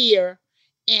moved here.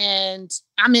 And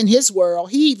I'm in his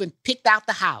world. He even picked out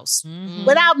the house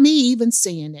without me even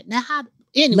seeing it. Now,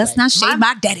 anyway, let's not shame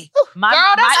my daddy.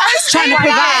 Trying to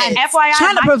provide. FYI,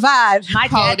 trying to provide. My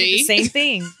dad did the same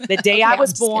thing. The day I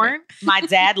was born, my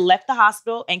dad left the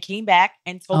hospital and came back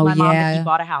and told my mom that he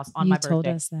bought a house on my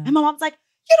birthday. And my mom's like,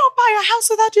 "You don't buy a house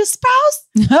without your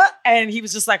spouse." And he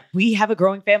was just like, "We have a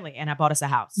growing family, and I bought us a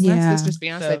house." My sister's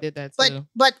fiance did that too.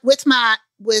 But with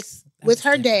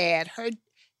her dad,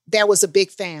 there was a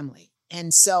big family,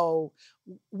 and so.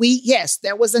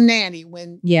 There was a nanny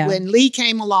when Lee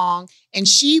came along, and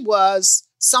she was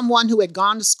someone who had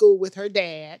gone to school with her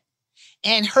dad,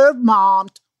 and her mom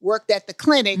worked at the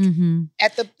clinic where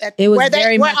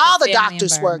all the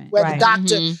doctors work, where the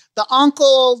doctor, the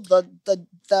uncle,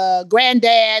 the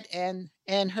granddad,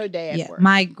 and her dad worked.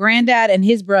 My granddad and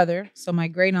his brother, so my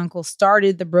great uncle,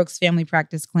 started the Brooks Family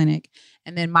Practice Clinic,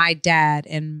 and then my dad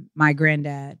and my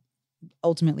granddad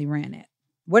ultimately ran it.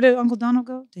 Where did Uncle Donald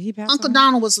go? Did he pass Uncle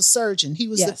Donald was a surgeon. He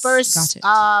was the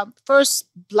first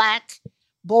Black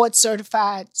board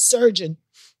certified surgeon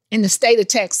in the state of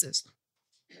Texas.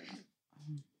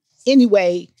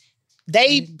 Anyway,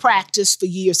 they practiced for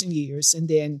years and years. And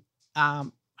then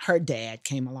her dad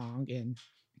came along and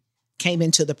came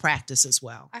into the practice as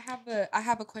well. I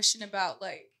have a question about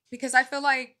because I feel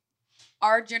like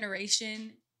our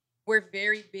generation, we're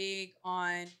very big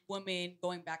on women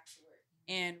going back to work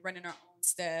and running our own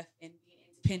stuff and being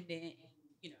independent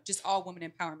and just all woman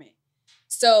empowerment.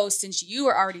 So since you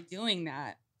were already doing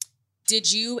that,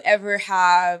 did you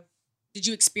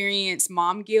experience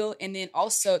mom guilt? And then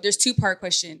also there's 2-part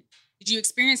question. Did you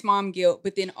experience mom guilt?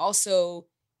 But then also,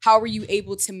 how were you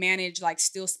able to manage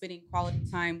still spending quality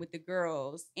time with the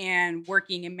girls and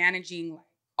working and managing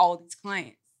all of these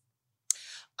clients?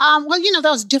 Well,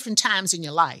 those different times in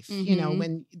your life,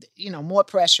 when, more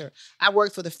pressure. I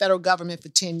worked for the federal government for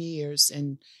 10 years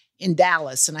in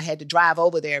Dallas, and I had to drive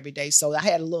over there every day. So I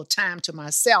had a little time to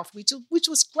myself, which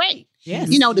was great. Yes.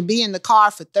 To be in the car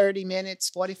for 30 minutes,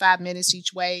 45 minutes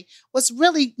each way was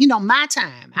really, my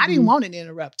time. I didn't want it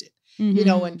interrupted. And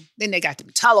then they got them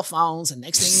telephones, and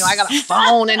next thing you know, I got a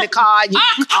phone in the car. You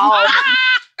can call me.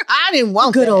 I didn't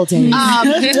want good old days.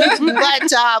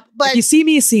 But if you see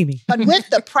me, you see me. But with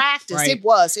the practice, Right. it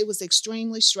was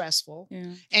extremely stressful. Yeah.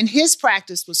 And his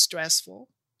practice was stressful.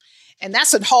 And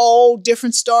that's a whole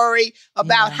different story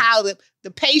about how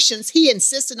the patients, he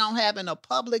insisted on having a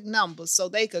public number so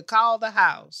they could call the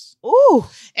house. Ooh.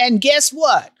 And guess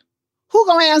what? Who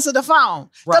gonna answer the phone?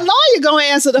 Right. The lawyer gonna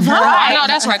answer the phone. I know,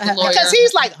 that's right, the lawyer. Because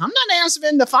he's like, I'm not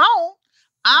answering the phone.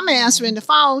 I'm answering the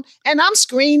phone, and I'm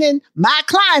screening my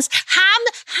clients.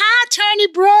 Hi, Attorney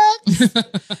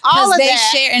Brooks. All of they that.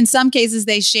 share. In some cases,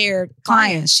 they shared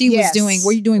clients. She was doing.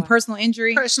 Were you doing personal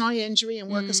injury? Personal injury and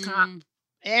workers' comp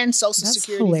and Social That's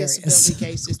Security hilarious. disability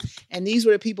cases. And these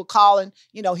were the people calling,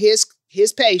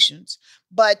 his patients.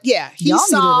 But yeah, he Y'all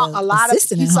saw needed a a lot of.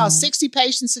 assistant He at saw home. 60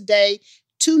 patients a day,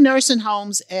 2 nursing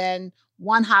homes, and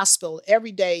 1 hospital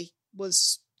every day.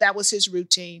 That was his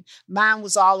routine. Mine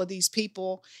was all of these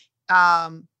people,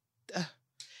 and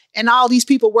all these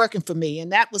people working for me.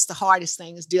 And that was the hardest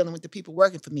thing, is dealing with the people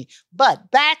working for me. But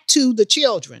back to the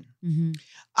children. Mm-hmm.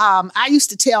 I used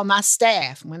to tell my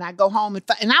staff when I go home,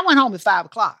 and I went home at 5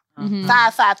 o'clock,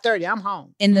 5:30, I'm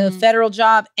home. In the federal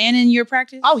job and in your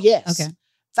practice? Oh, yes. Okay.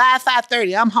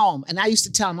 5:30, I'm home. And I used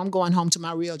to tell them I'm going home to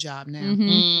my real job now.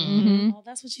 Oh,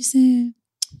 that's what you said.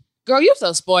 Girl, you're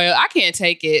so spoiled. I can't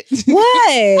take it.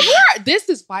 What? This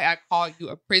is why I call you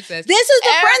a princess. This is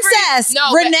the princess. No,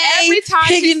 but Renee every time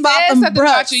she says Higginbotham something about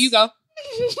Brooks. you go.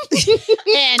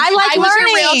 And I like I was your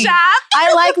learning. real job.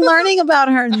 I like learning about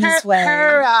her in this way.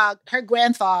 her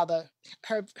grandfather,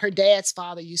 her dad's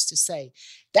father used to say,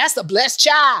 "That's a blessed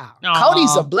child. Aw.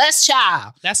 Cody's a blessed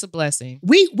child." That's a blessing.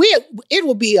 It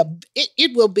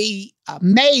will be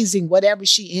amazing whatever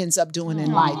she ends up doing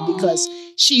in life, because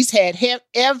she's had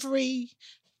every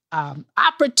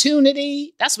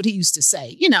opportunity. That's what he used to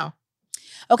say.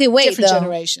 Okay, wait. Different though.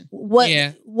 generation. What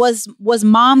Yeah. was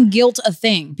mom guilt a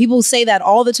thing? People say that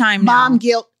all the time now. Mom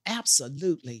guilt,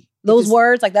 absolutely. Those Because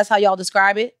words, like that's how y'all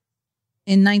describe it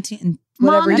in 19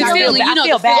 whatever. Mom year. guilt. I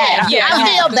feel bad. Yeah. I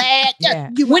feel bad. Yeah.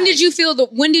 You're When right. did you feel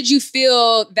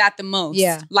that the most?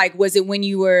 Yeah. Like, was it when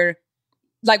you were,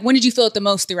 like, when did you feel it the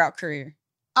most throughout career?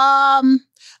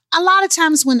 A lot of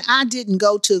times when I didn't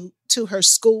go to her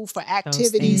school for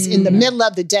activities in the middle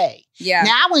of the day. Yeah.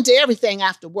 Now, I went to everything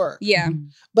after work. Yeah.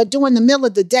 But during the middle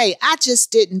of the day, I just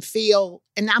didn't feel,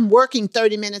 and I'm working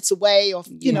 30 minutes away, or,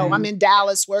 I'm in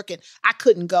Dallas working. I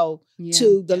couldn't go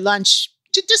to the lunch,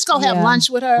 just go have lunch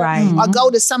with her, Right. or go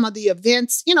to some of the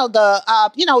events,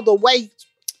 the weight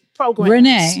program.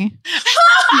 Renee,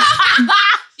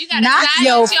 You gotta not silence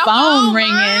your your phone Mom.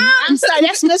 ringing. I'm sorry,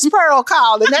 that's Miss Pearl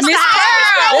calling. That's Miss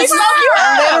Pearl. It's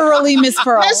literally Miss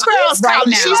Pearl. Miss Pearl's right calling.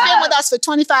 now. She's been with us for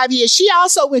 25 years. She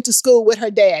also went to school with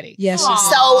her daddy. Yes, Aw.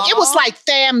 So it was like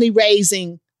family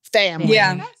raising family.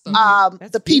 Yeah. That's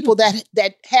The people that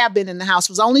have been in the house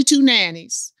was only 2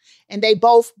 nannies, and they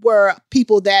both were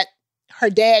people that her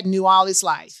dad knew all his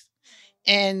life.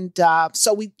 And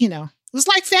so we, it was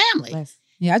like family. Bless.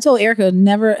 Yeah, I told Erica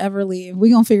never ever leave.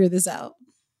 We're gonna figure this out.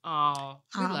 Oh,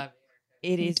 we love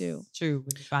it. It Me is too. true.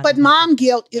 When you find But it. mom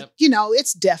guilt, Yep.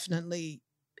 it's definitely,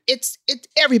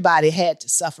 everybody had to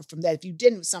suffer from that. If you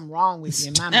didn't, something wrong with you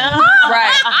in my mind.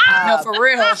 Right. No, for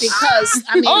real. Because,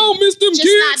 I mean, miss them just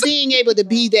not being able to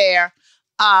be there.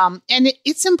 And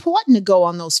it's important to go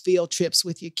on those field trips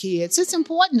with your kids. It's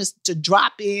important to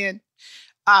drop in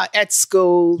at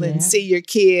school and see your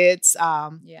kids.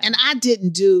 And I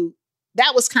didn't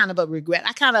that was kind of a regret.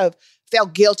 I kind of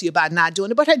felt guilty about not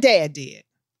doing it, but her dad did.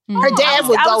 Her dad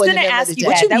would I go was in the going to middle of ask the you day. that.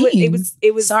 What you That was, mean?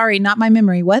 it was Sorry, not my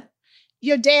memory. What?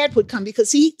 Your dad would come because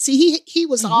he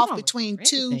was Man, you off don't between remember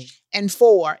 2 anything. and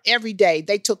 4 every day.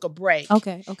 They took a break.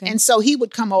 Okay. And so he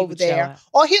would come over would show there, up.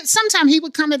 or sometimes he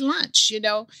would come at lunch.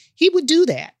 He would do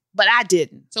that, but I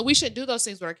didn't. So we should do those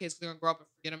things with our kids. They're gonna grow up and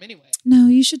forget them anyway. No,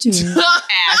 you should do it.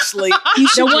 Ashley,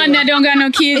 The one that don't got no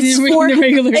kids It's in for- the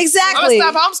regular. Exactly.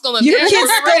 I'm gonna stop homeschooling. Your them.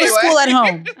 kids go to school at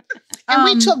home. And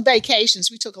we took vacations.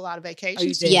 We took a lot of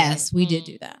vacations. did? Yes, we did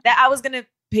do that. that I was going to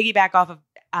piggyback off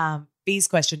of B's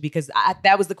question, because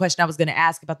that was the question I was going to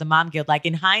ask about the mom guilt. Like,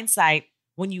 in hindsight,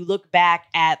 when you look back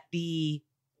at the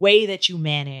way that you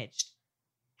managed,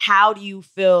 how do you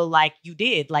feel like you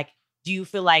did? Like, do you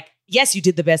feel like, yes, you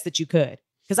did the best that you could,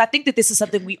 Because I think that this is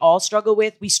something we all struggle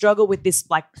with. We struggle with this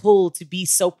like pull to be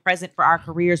so present for our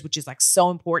careers, which is like so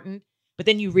important. But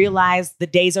then you realize the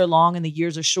days are long and the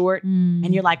years are short.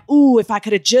 And you're like, ooh, if I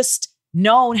could have just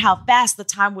known how fast the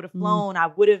time would have flown, I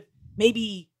would have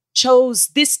maybe chose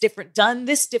this different, done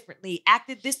this differently,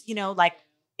 acted this, like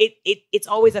it's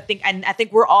always a thing. And I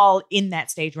think we're all in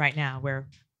that stage right now where.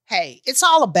 Hey, it's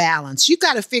all a balance. You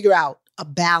got to figure out a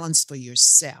balance for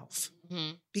yourself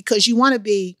because you want to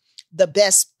be the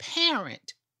best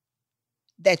parent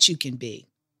that you can be.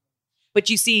 But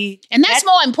you see, and that's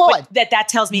more important. That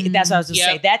tells me, that's what I was going to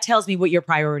say. That tells me what your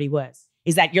priority was,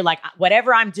 is that you're like,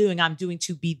 whatever I'm doing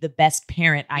to be the best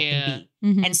parent I can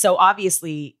be. And so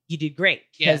obviously you did great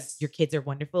because your kids are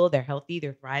wonderful. They're healthy.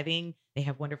 They're thriving. They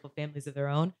have wonderful families of their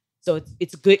own. So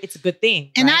it's a good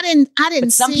thing. And right? I didn't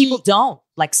but some people don't.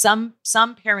 Like some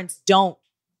parents don't.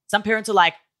 Some parents are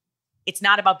like, it's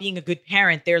not about being a good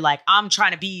parent. They're like, I'm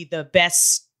trying to be the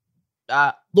best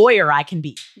lawyer I can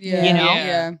be. Yeah.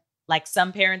 Yeah. Like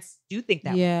some parents do think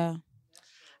that way.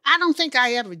 I don't think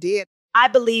I ever did. I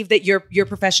believe that your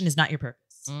profession is not your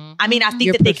purpose. I mean, I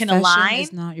think that they can align.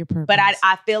 Is not your purpose. But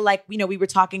I feel like, we were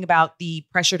talking about the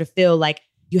pressure to feel like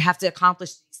you have to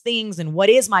accomplish these things and what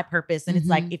is my purpose? And it's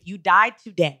like, if you died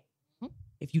today,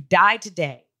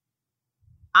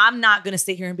 I'm not going to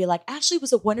sit here and be like, Ashley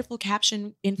was a wonderful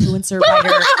caption influencer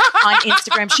writer on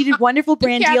Instagram. She did wonderful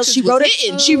brand deals. She wrote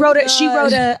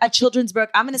a children's book.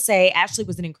 I'm going to say Ashley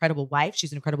was an incredible wife.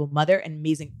 She's an incredible mother, an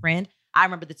amazing friend. I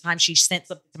remember the time she sent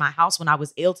something to my house when I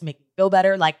was ill to make me feel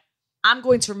better. Like, I'm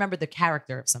going to remember the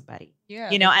character of somebody,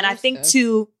 and I think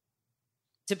to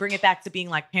bring it back to being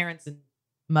like parents and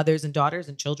mothers and daughters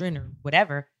and children or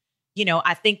whatever,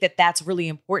 I think that that's really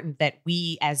important, that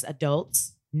we as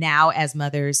adults now as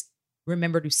mothers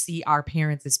remember to see our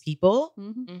parents as people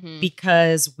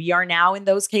because we are now in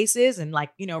those cases. And like,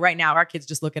 right now our kids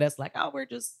just look at us like, oh,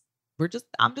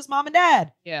 I'm just mom and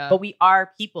dad. Yeah. But we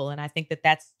are people. And I think that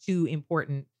that's too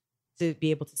important to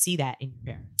be able to see that in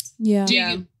your parents. Yeah.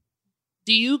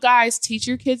 Do you guys teach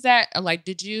your kids that? Or like,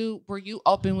 were you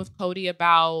open with Cody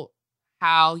about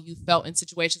how you felt in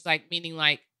situations meaning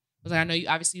I know you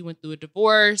obviously went through a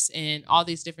divorce and all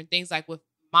these different things. Like with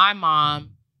my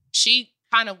mom, she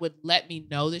kind of would let me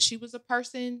know that she was a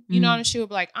person, and she would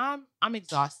be like, I'm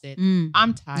exhausted.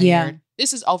 I'm tired. Yeah.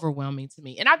 This is overwhelming to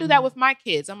me. And I do that with my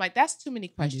kids. I'm like, that's too many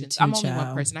questions. I'm only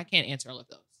one person. I can't answer all of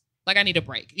those. Like, I need a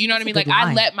break. You know what I mean? Like,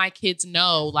 I let my kids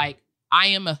know, like, I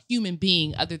am a human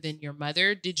being other than your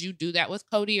mother. Did you do that with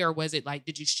Cody? Or was it like,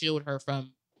 did you shield her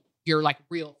from your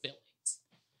real feelings?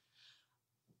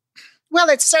 Well,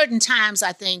 at certain times,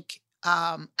 I think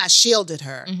I shielded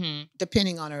her,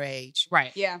 depending on her age.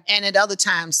 Right. Yeah. And at other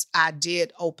times, I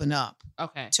did open up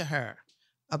to her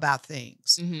about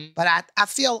things. But I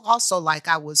feel also like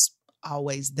I was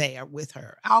always there with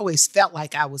her. I always felt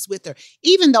like I was with her,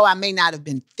 even though I may not have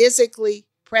been physically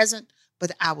present,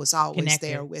 but I was always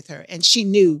there with her. And she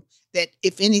knew that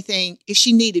if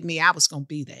she needed me, I was going to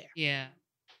be there. Yeah.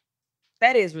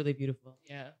 That is really beautiful.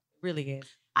 Yeah. It really is.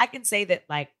 I can say that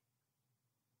my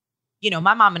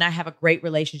mom and I have a great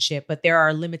relationship, but there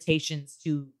are limitations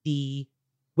to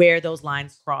where those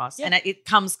lines cross. Yeah. And it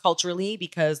comes culturally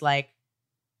because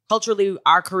culturally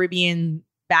our Caribbean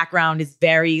background is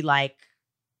very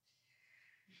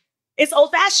it's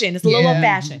old fashioned. It's a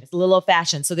little old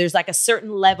fashioned. So there's a certain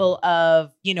level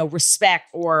of, respect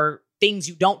or things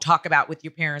you don't talk about with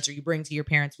your parents or you bring to your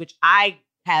parents, which I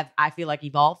feel like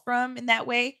evolved from in that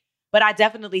way. But I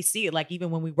definitely see it,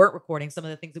 even when we weren't recording, some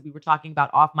of the things that we were talking about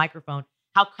off microphone,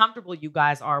 how comfortable you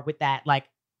guys are with that.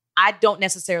 I don't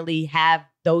necessarily have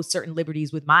those certain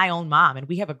liberties with my own mom, and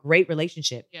we have a great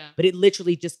relationship. Yeah. But it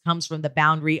literally just comes from the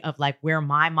boundary of where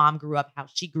my mom grew up, how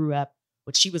she grew up,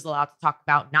 what she was allowed to talk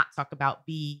about, not talk about,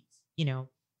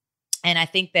 And I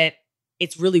think that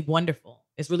it's really wonderful.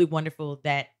 It's really wonderful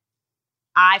that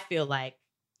I feel like,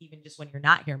 even just when you're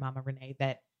not here, Mama Renee,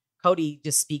 that Cody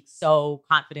just speaks so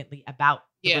confidently about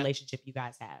the relationship you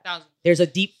guys have. There's a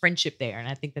deep friendship there, and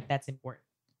I think that that's important.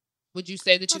 Would you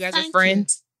say that you guys are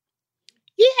friends?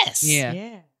 Yes.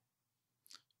 Yeah.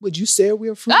 Would you say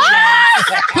we're friends?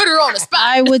 Put her on the spot.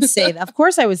 I would say that. Of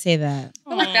course I would say that. I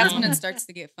feel like that's when it starts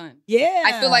to get fun. Yeah.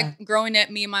 I feel like growing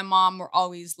up, me and my mom were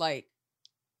always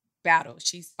battle.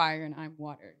 She's fire and I'm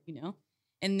water,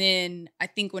 And then I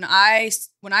think when I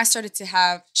started to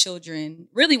have children,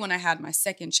 really when I had my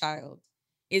second child,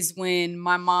 is when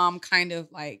my mom kind of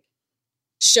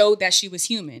showed that she was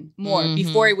human more.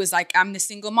 Before it was I'm the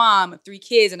single mom of 3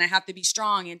 kids and I have to be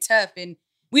strong and tough and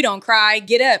we don't cry,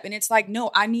 get up. And it's no,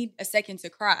 I need a second to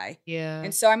cry. Yeah.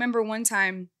 And so I remember one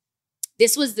time, I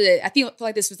feel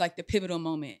like this was the pivotal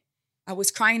moment. I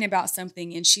was crying about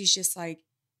something and she's just like,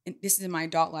 and this is in my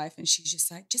adult life, and she's just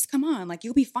like, just come on, like,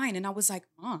 you'll be fine. And I was like,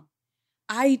 Mom,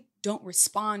 I don't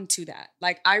respond to that.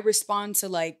 Like, I respond to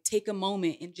like, take a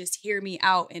moment and just hear me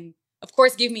out. And of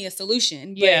course, give me a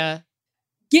solution. But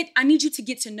I need you to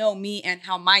get to know me and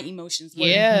how my emotions work.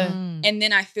 Yeah. Mm-hmm. And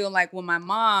then I feel like when my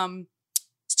mom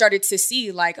started to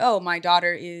see like, oh, my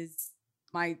daughter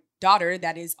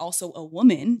that is also a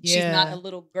woman. Yeah. She's not a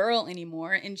little girl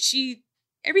anymore. And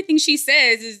everything she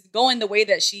says is going the way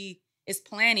that she is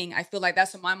planning. I feel like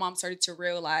that's when my mom started to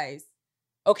realize,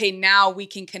 okay, now we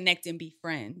can connect and be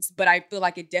friends. But I feel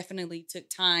like it definitely took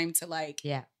time to like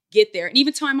get there. And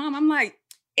even to my mom, I'm like,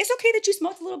 it's okay that you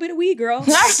smoked a little bit of weed, girl.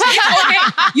 Okay.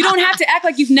 You don't have to act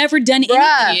like you've never done anything.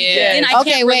 Yeah. And I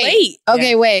can't relate.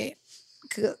 Okay, wait.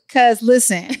 Because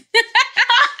listen,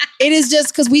 it is just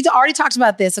because we already talked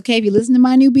about this. Okay, if you listen to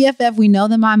my new BFF, we know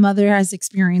that my mother has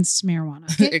experienced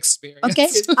marijuana. Okay? Okay,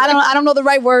 I don't know the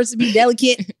right words to be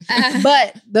delicate,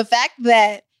 but the fact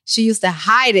that she used to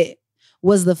hide it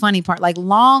was the funny part. Like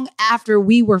long after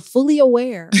we were fully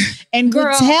aware and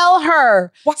could tell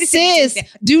her, sis,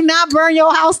 do not burn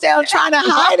your house down trying to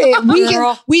hide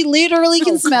it. We literally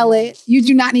can smell it. You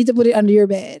do not need to put it under your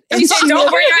bed. And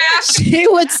don't burn your house. She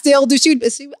would still do.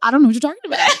 I don't know what you're talking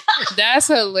about. That's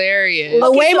hilarious.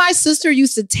 The way my sister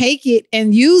used to take it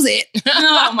and use it.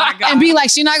 Oh my God. And be like,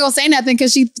 she's not going to say nothing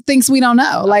because she thinks we don't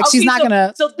know. Like she's not going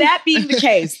to. So that being the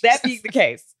case,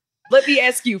 let me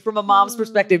ask you from a mom's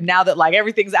perspective, now that like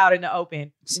everything's out in the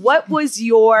open, what was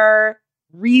your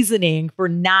reasoning for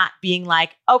not being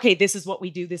like, okay, this is what we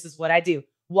do. This is what I do.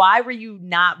 Why were you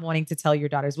not wanting to tell your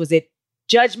daughters? Was it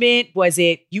judgment? Was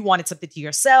it you wanted something to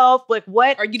yourself? Like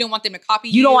what? Or you don't want them to copy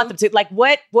you? You don't want them to, like,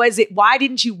 what was it? Why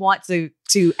didn't you want to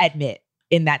admit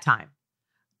in that time?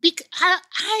 Because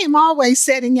I am always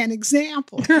setting an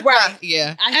example. Right.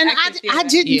 Yeah. I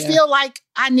didn't feel like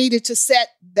I needed to set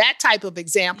that type of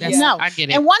example. Yeah. No. I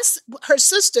get it. And once her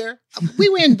sister, we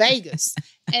were in Vegas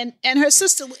and her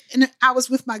sister, and I was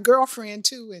with my girlfriend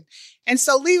too. And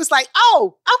so Lee was like,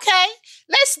 oh, okay,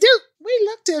 we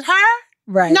looked at her.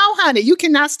 Right. No, honey, you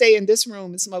cannot stay in this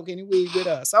room and smoke any weed with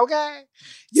us. Okay.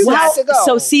 You got to go.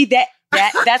 So see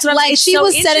that's what like she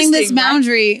was setting this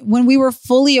boundary when we were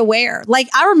fully aware. Like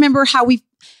I remember how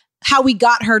we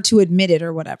got her to admit it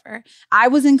or whatever. I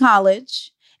was in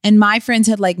college and my friends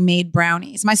had like made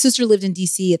brownies. My sister lived in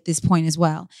DC at this point as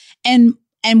well. And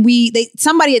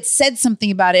somebody had said something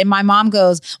about it and my mom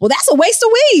goes, well, that's a waste of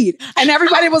weed. And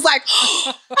everybody was like,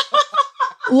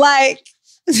 like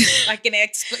an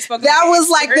that was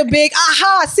like the big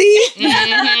aha, see?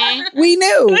 Mm-hmm. We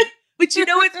knew. But you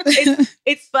know,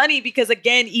 it's funny because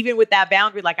again, even with that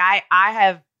boundary, like I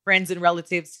have friends and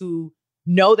relatives who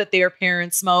know that their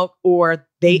parents smoke or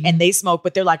they smoke,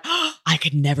 but they're like, oh, I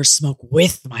could never smoke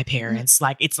with my parents.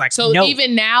 Like it's like so no.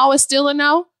 Even now it's still a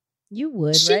no? You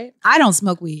would, right? I don't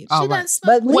smoke weed. She doesn't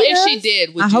smoke. But what if she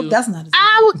did? I hope that's not.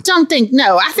 I don't think.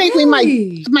 No, I think we might.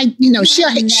 You know,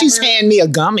 she's handing me a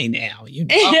gummy now. You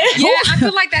know. Yeah, I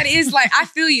feel like that is like I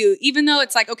feel you. Even though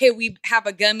it's like okay, we have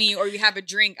a gummy or we have a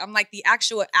drink. I'm like the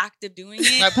actual act of doing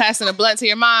it. Like passing a blunt to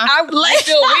your mom. I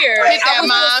feel weird. Hit that,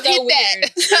 mom. Hit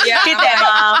that. Yeah, hit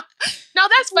that, mom. No,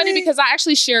 that's funny because I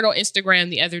actually shared on Instagram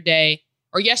the other day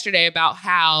or yesterday about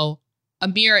how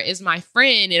Amira is my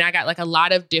friend, and I got like a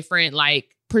lot of different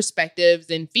like perspectives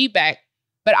and feedback,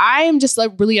 but I am just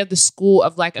like really of the school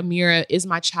of like Amira is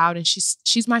my child and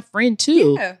she's my friend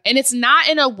too. Yeah. And it's not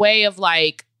in a way of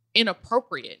like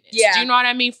inappropriateness. Yeah. Do you know what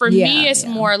I mean? For me, it's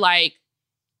more like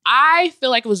I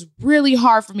feel like it was really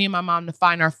hard for me and my mom to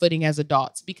find our footing as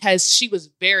adults because she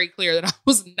was very clear that I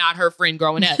was not her friend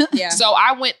growing up. So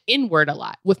I went inward a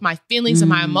lot with my feelings and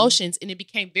my emotions, and it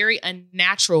became very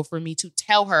unnatural for me to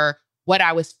tell her what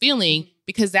I was feeling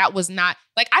because that was not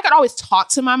like I could always talk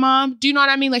to my mom. Do you know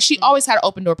what I mean? Like she always had an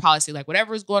open door policy, like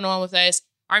whatever was going on with us.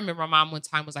 I remember my mom one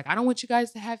time was like, I don't want you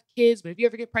guys to have kids, but if you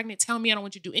ever get pregnant, tell me. I don't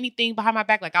want you to do anything behind my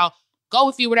back. Like I'll go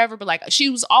with you, whatever. But like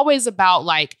she was always about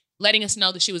like letting us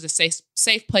know that she was a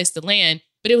safe place to land.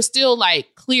 But it was still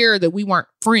like clear that we weren't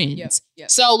friends. Yep.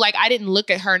 So like I didn't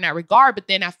look at her in that regard. But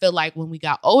then I feel like when we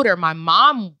got older, my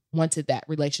mom wanted that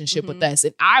relationship with us.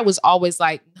 And I was always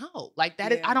like, no, like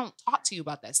that is, I don't talk to you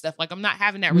about that stuff. Like I'm not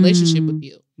having that relationship with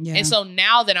you. Yeah. And so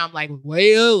now that I'm like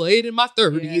well late in my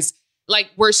 30s, like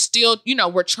we're still, you know,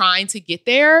 we're trying to get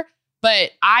there.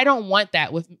 But I don't want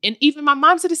that with, and even my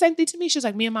mom said the same thing to me. She was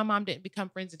like, me and my mom didn't become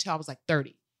friends until I was like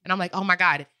 30. And I'm like, oh my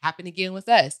God, it happened again with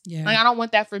us. Yeah. Like, I don't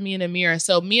want that for me and Amira.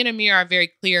 So me and Amira are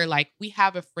very clear. Like we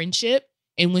have a friendship.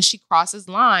 And when she crosses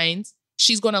lines,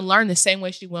 she's going to learn the same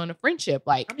way she will in a friendship.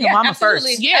 Like, I'm your mama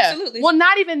absolutely. first. Yeah. Absolutely. Well,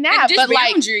 not even that, but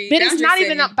like, but it's not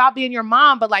even setting. about being your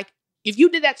mom, but like, if you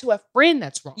did that to a friend,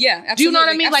 that's wrong. Yeah, absolutely. Do you know what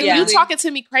I mean? Like, absolutely. you talking to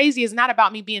me crazy is not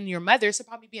about me being your mother. It's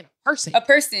about me being a person. A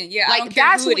person, yeah. Like, I don't care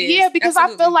that's who what, it is. yeah, because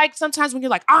absolutely. I feel like sometimes when you're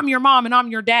like, I'm your mom and I'm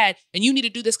your dad, and you need to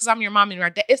do this because I'm your mom and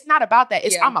your dad. It's not about that.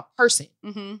 It's I'm a person.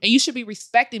 Mm-hmm. And you should be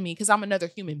respecting me because I'm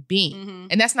another human being. Mm-hmm.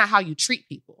 And that's not how you treat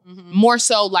people. Mm-hmm. More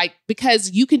so, like,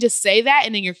 because you can just say that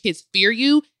and then your kids fear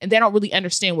you and they don't really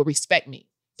understand what respect means.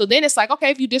 So then it's like,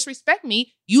 okay, if you disrespect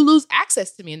me, you lose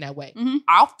access to me in that way. Mm-hmm.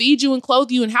 I'll feed you and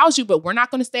clothe you and house you, but we're not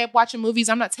going to stay up watching movies.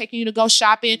 I'm not taking you to go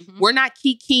shopping. Mm-hmm. We're not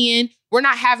kikiing. We're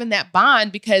not having that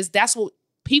bond because that's what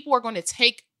people are going to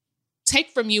take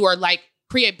from you or like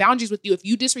create boundaries with you. If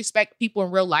you disrespect people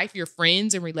in real life, your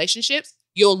friends and relationships,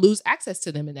 you'll lose access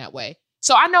to them in that way.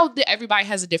 So I know that everybody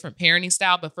has a different parenting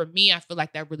style, but for me, I feel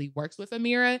like that really works with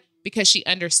Amira because she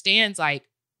understands like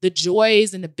the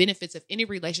joys and the benefits of any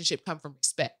relationship come from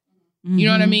respect. Mm-hmm. You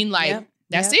know what I mean? Like,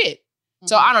 that's it. Mm-hmm.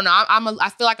 So I don't know. I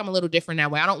feel like I'm a little different that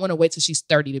way. I don't want to wait till she's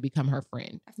 30 to become her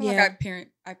friend. I feel like I parent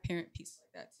people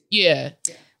like that too. Yeah.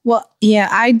 Well, yeah,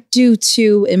 I do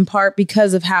too, in part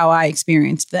because of how I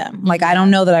experienced them. Like, I don't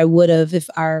know that I would have if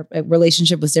our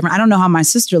relationship was different. I don't know how my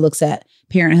sister looks at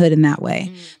parenthood in that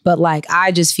way. But like,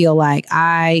 I just feel like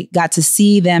I got to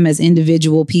see them as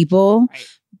individual people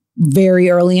very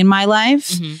early in my life.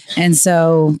 Mm-hmm. And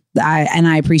so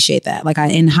I appreciate that. Like,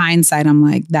 in hindsight, I'm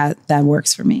like, that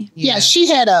works for me. Yeah, she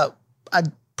had a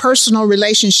personal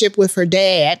relationship with her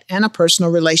dad and a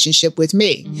personal relationship with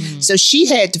me. Mm-hmm. So she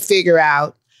had to figure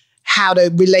out how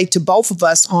to relate to both of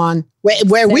us on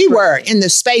where we were in the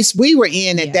space we were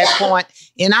in at that point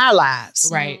in our lives.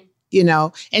 Right. You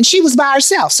know, and she was by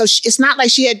herself. So it's not like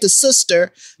she had the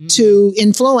sister to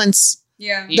influence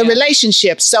the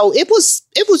relationship. So it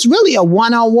was really a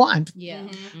one-on-one. Yeah.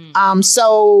 Mm-hmm.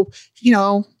 So, you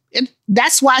know,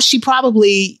 that's why she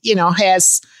probably, you know,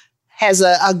 has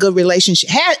a good relationship,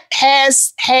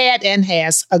 has had and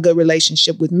has a good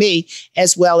relationship with me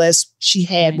as well as she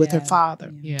had with her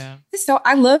father. Yeah. So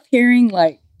I love hearing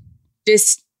like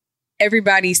just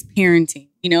everybody's parenting,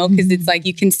 you know, because it's like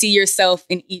you can see yourself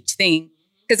in each thing.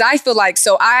 Because I feel like,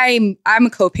 so I'm a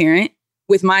co-parent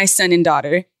with my son and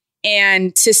daughter.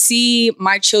 And to see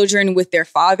my children with their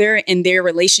father and their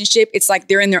relationship, it's like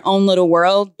they're in their own little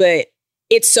world, but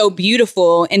it's so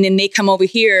beautiful. And then they come over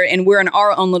here and we're in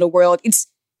our own little world. It's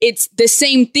the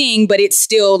same thing, but it's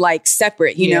still like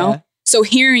separate, you know? So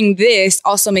hearing this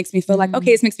also makes me feel like,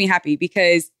 okay, this makes me happy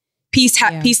because Peace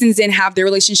and Zen have their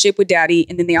relationship with daddy.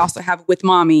 And then they also have it with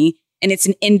mommy. And it's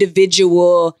an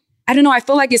individual, I don't know. I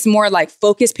feel like it's more like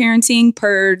focused parenting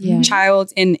per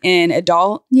child and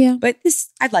adult. Yeah. But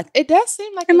I'd like it. Does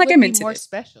seem like I'm it like would I'm be into more this.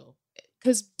 special.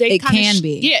 Because they can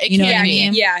be. Yeah, it you know can what I be.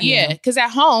 mean? Yeah. Because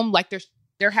at home, like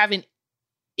they're having,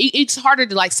 it's harder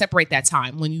to like separate that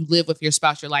time when you live with your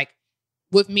spouse. You're like,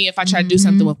 with me, if I try to do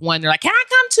something with one, they're like, can I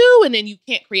come too? And then you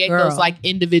can't create those like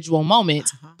individual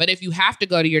moments. But if you have to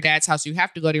go to your dad's house, you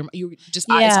have to go to it's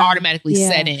automatically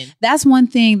set in. That's one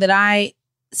thing that I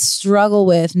struggle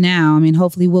with now. I mean,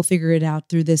 hopefully we'll figure it out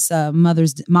through this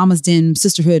Mama's Den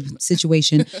sisterhood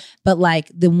situation. But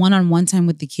like the one-on-one time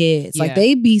with the kids, like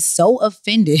they be so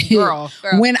offended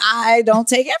when I don't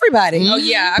take everybody. Oh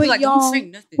yeah, I'd be like, don't say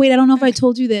nothing. Wait, I don't know if I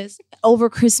told you this. Over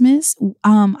Christmas,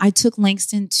 I took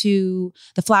Langston to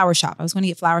the flower shop. I was going to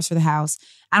get flowers for the house.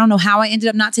 I don't know how I ended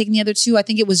up not taking the other two. I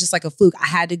think it was just like a fluke. I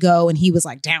had to go and he was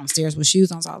like downstairs with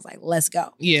shoes on. So I was like, let's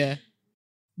go. Yeah.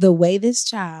 The way this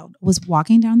child was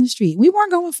walking down the street, we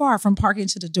weren't going far from parking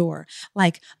to the door.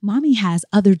 Like, mommy has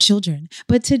other children,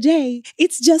 but today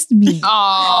it's just me.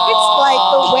 Aww. It's like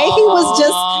the way he was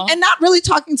just, and not really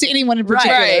talking to anyone in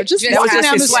particular, just walking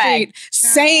down the street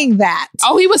saying that.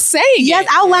 Oh, he was saying yes, it.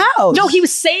 out loud. No, he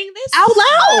was saying this? Out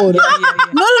loud.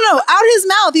 No. Out his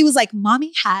mouth. He was like,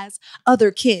 mommy has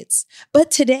other kids, but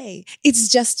today it's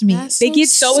just me. They get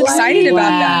so excited about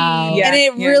that. Yeah. And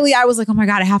it really, I was like, oh my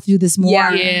God, I have to do this more.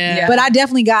 Yeah. But I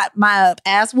definitely got my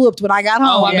ass whooped when I got home.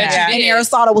 Oh, I bet you did. And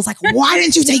Aristotle was like, why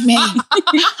didn't you take me?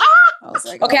 I was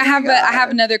like, okay, I have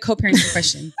another co-parenting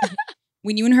question.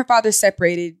 When you and her father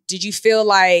separated, did you feel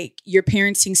like your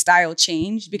parenting style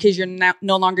changed because you're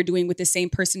no longer doing with the same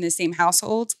person in the same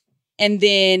household? And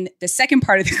then the second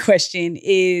part of the question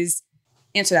is,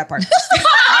 answer that part. Because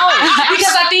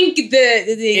I think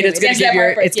it's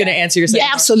going to answer your second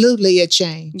part. Absolutely, it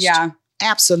changed. Yeah.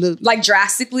 Absolutely. Like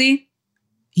drastically?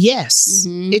 Yes,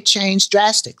 it changed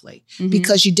drastically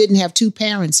because you didn't have two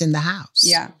parents in the house.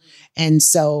 Yeah. And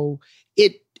so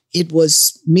it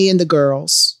was me and the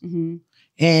girls.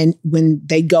 And when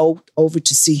they go over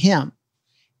to see him,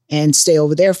 and stay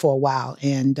over there for a while.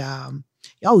 And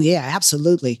oh yeah,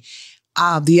 absolutely.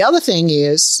 The other thing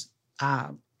is, I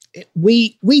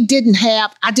didn't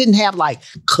have like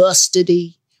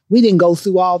custody. We didn't go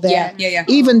through all that. Yeah.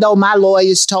 Even though my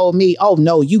lawyers told me, oh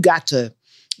no, you have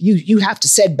to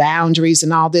set boundaries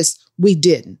and all this. We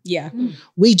didn't. Yeah.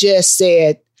 We just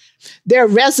said their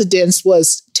residence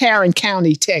was Tarrant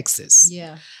County, Texas.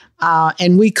 Yeah.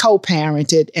 And we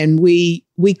co-parented and we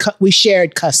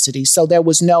shared custody. So there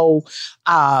was no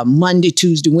Monday,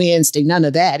 Tuesday, Wednesday, none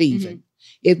of that even. Mm-hmm.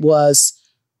 It was,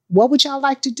 what would y'all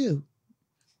like to do?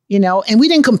 And we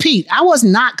didn't compete. I was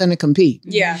not going to compete.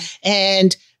 Yeah.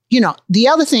 And, the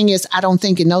other thing is, I don't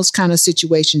think in those kind of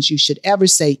situations you should ever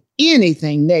say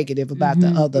anything negative about the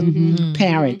other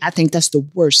parent. I think that's the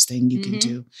worst thing you can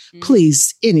do.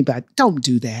 Please, anybody, don't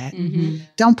do that.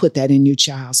 Don't put that in your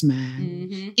child's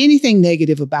mind. Anything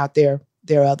negative about their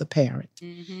other parent.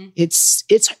 It's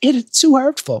too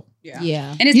hurtful.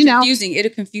 Yeah. And it's confusing.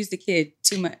 It'll confuse the kid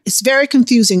too much. It's very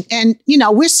confusing. And,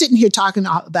 we're sitting here talking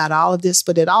about all of this,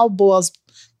 but it all boils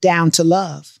down to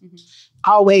love.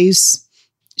 Always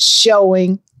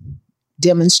showing,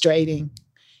 demonstrating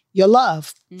your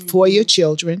love for your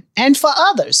children and for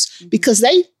others because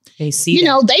they see,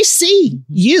 they see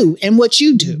you and what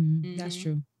you do. That's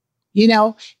true.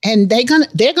 And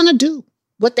they're gonna do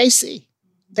what they see.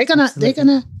 They're gonna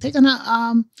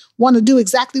want to do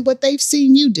exactly what they've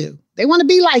seen you do. They want to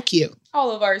be like you.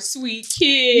 All of our sweet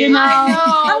kids. I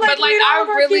know, but like I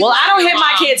really. Well, I don't hit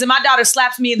my kids, and my daughter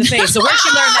slaps me in the face. So where'd she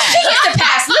learn that? She gets to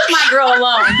pass. Leave my girl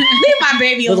alone. Leave my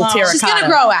baby alone. She's gonna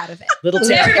grow out of it. Little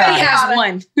terracotta. Everybody has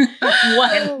one.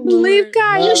 Leave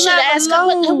God. You should ask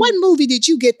her, what movie did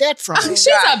you get that from? She's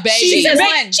a baby.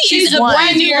 She's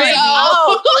 1 year old.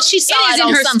 Oh, she saw it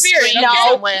on some screen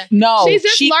somewhere. No, she's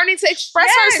just learning to express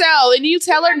herself, and you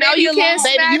tell her, "No, you can't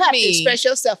smack me." Baby, you have to express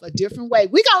yourself a different way.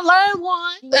 We gonna learn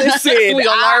one. Listen,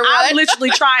 I'm literally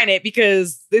trying it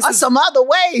because this is some other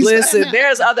ways. Listen,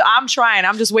 I'm trying.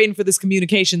 I'm just waiting for this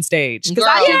communication stage. Because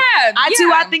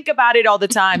I think about it all the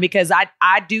time because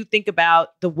I do think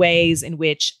about the ways in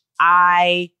which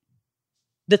the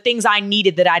things I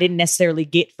needed that I didn't necessarily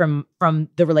get from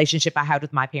the relationship I had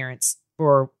with my parents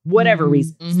for whatever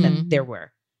reasons that there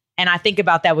were. And I think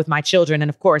about that with my children. And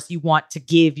of course, you want to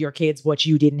give your kids what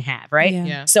you didn't have, right?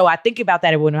 Yeah. So I think about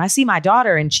that when I see my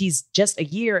daughter and she's just a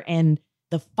year and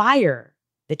the fire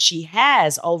that she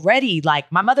has already,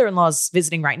 like my mother-in-law is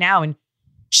visiting right now. And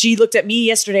she looked at me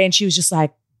yesterday and she was just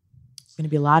like, it's going to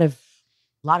be a lot of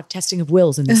testing of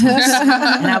wills in this house.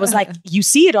 And I was like, you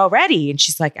see it already. And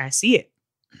she's like, I see it.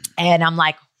 And I'm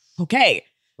like, okay,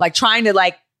 like trying to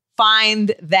like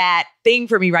find that thing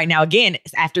for me right now. Again,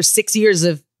 after 6 years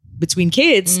of between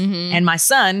kids and my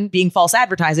son being false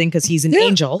advertising because he's an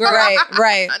angel.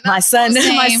 Right. My son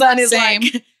is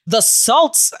like the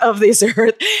salt of this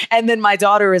earth. And then my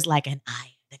daughter is like, and I,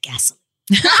 the gasoline.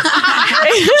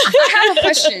 I have a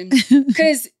question.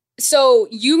 Because so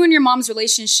you and your mom's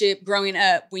relationship growing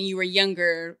up when you were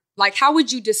younger, like how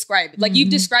would you describe it? Like you've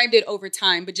described it over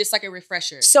time, but just like a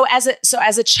refresher. So as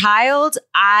a child,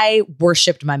 I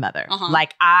worshipped my mother.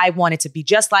 Like I wanted to be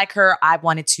just like her. I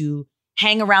wanted to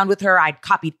hang around with her. I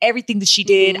copied everything that she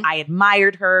did. I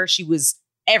admired her. She was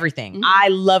everything. I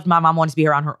loved my mom, wanted to be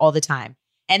around her all the time.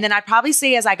 And then I'd probably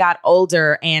say as I got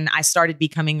older and I started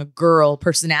becoming a girl,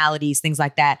 personalities, things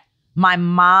like that, my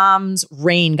mom's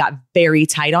reign got very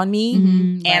tight on me.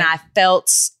 And I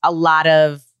felt a lot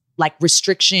of like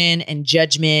restriction and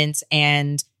judgment.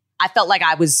 And I felt like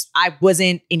I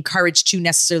wasn't encouraged to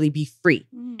necessarily be free.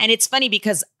 And it's funny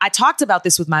because I talked about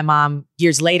this with my mom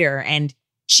years later and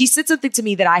she said something to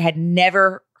me that I had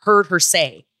never heard her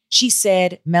say. She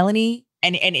said, Melanie,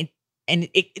 and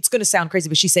it's going to sound crazy,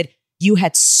 but she said, you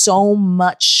had so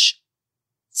much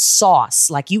sauce.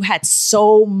 Like you had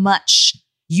so much,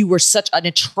 you were such an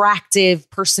attractive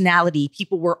personality.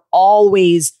 People were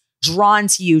always drawn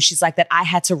to you. She's like that I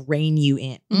had to rein you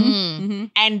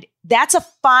in. And that's a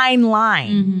fine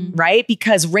line, right?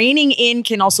 Because reining in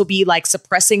can also be like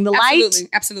suppressing the light.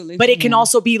 Absolutely. But it can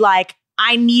also be like,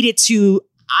 I needed to,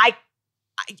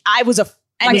 I was a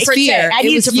and like fear. I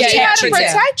needed to protect. She had to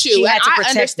protect you. And I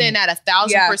understand that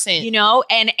 1,000%. You know,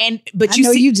 but you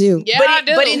see, you do. Yeah, I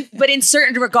do. But in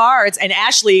certain regards, and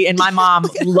Ashley and my mom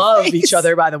love each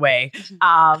other, by the way,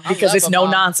 because it's no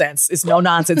nonsense. It's no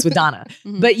nonsense with Donna.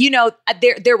 But you know,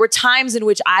 there were times in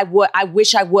which I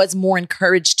wish I was more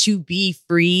encouraged to be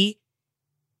free,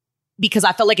 because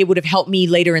I felt like it would have helped me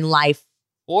later in life.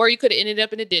 Or you could have ended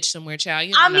up in a ditch somewhere, child.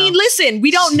 You don't know. Listen,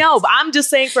 we don't know, but I'm just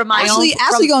saying from my own.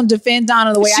 Ashley gonna defend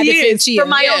Donna the way I defend Chia. From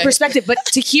my own perspective. But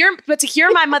to hear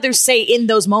my mother say in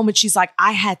those moments, she's like,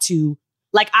 I had to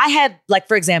like I had, like,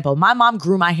 for example, my mom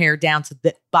grew my hair down to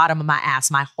the bottom of my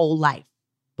ass my whole life,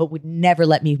 but would never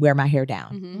let me wear my hair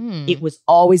down. Mm-hmm. It was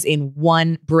always in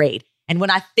one braid. And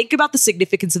when I think about the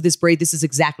significance of this braid, this is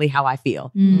exactly how I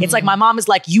feel. It's like my mom is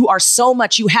like, you have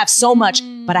so much,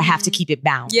 but I have to keep it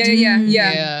bound.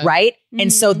 Yeah. Right?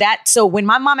 And so when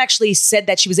my mom actually said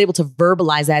that she was able to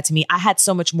verbalize that to me, I had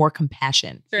so much more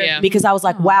compassion. Because I was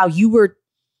like, wow, you were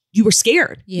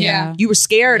scared. Yeah. You were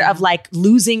scared of like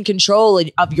losing control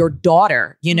of your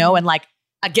daughter, you know? And like,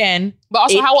 again. But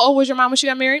also, how old was your mom when she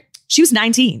got married? She was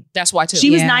 19. That's why too.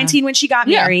 She was 19 when she got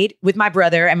married with my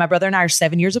brother, and my brother and I are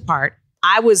 7 years apart.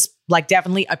 I was like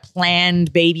definitely a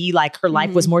planned baby. Like her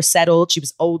life was more settled. She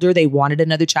was older. They wanted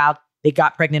another child. They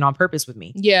got pregnant on purpose with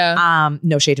me. Yeah.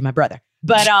 No shade to my brother,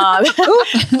 but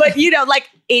but you know, like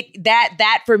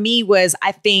that for me was,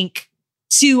 I think,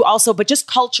 too, also, but just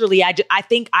culturally, I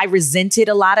think I resented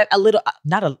a lot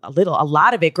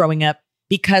of it growing up,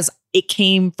 because it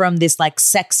came from this like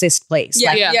sexist place.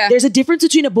 There's a difference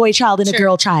between a boy child and a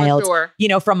girl child, you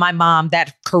know, from my mom,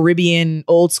 that Caribbean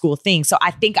old school thing. So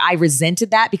I think I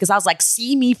resented that, because I was like,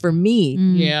 see me for me.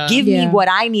 Give me what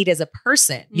I need as a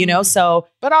person, you know? So,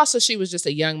 but also she was just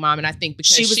a young mom. And I think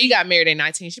because she got married at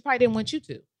 19, she probably didn't want you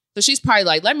to. So she's probably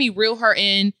like, let me reel her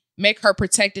in, make her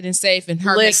protected and safe, and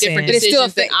her make different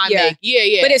decisions than I make.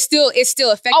 Yeah. But it still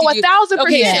affected you. 1,000%.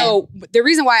 Okay, so the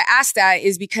reason why I asked that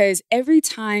is because every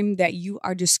time that you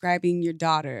are describing your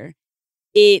daughter,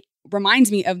 it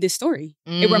reminds me of this story.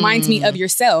 It reminds me of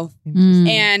yourself.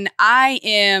 And I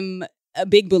am a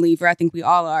big believer, I think we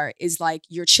all are, is like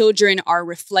your children are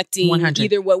reflecting 100.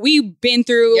 Either what we've been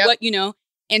through, what, you know.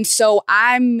 And so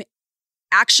I'm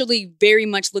actually very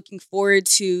much looking forward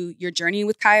to your journey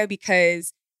with Kaya,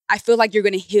 because I feel like you're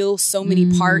going to heal so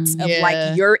many parts of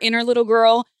like your inner little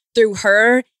girl through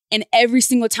her. And every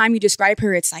single time you describe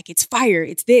her, it's like, it's fire,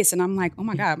 it's this. And I'm like, oh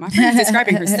my God, my friend is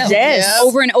describing herself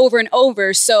over and over and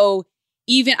over. So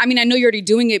even, I mean, I know you're already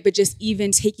doing it, but just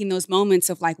even taking those moments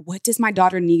of like, what does my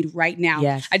daughter need right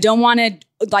now? I don't want to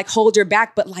like hold her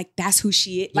back, but like, that's who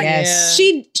she is. Like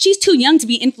she's too young to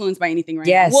be influenced by anything right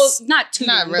now. Well, not too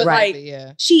young, really, but like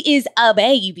she is a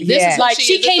baby. This is like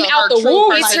she came out the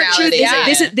womb. It's her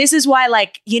truth. This is why,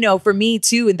 like, you know, for me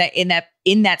too,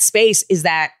 in that space, is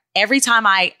that every time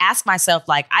I ask myself,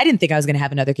 like, I didn't think I was going to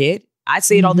have another kid. I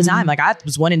say it all the time. Like, I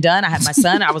was one and done. I had my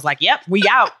son. I was like, yep, we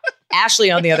out.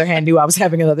 Ashley, on the other hand, knew I was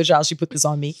having another child. She put this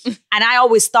on me. And I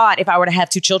always thought if I were to have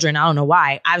 2 children, I don't know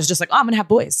why, I was just like, oh, I'm going to have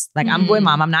boys. Like, I'm a boy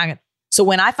mom. I'm not going to. So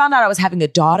when I found out I was having a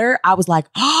daughter, I was like,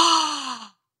 oh,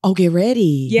 get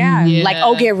ready. Like,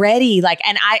 oh, get ready. Like,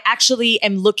 and I actually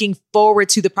am looking forward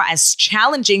to as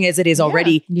challenging as it is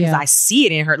already, because I see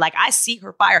it in her. Like, I see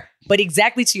her fire. But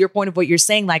exactly to your point of what you're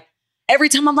saying, like, every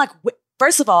time I'm like,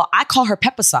 first of all, I call her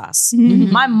Peppa-Sauce.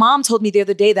 My mom told me the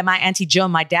other day that my Auntie Joan,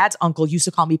 my dad's uncle, used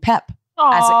to call me Pep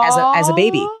as a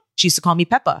baby. She used to call me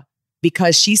Peppa,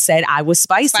 because she said I was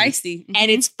spicy.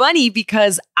 And it's funny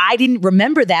because I didn't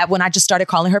remember that when I just started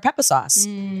calling her Peppa-Sauce.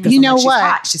 You know what? She's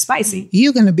hot, she's spicy.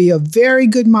 You're going to be a very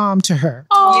good mom to her.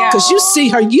 Because you see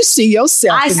her, you see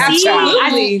yourself in that child.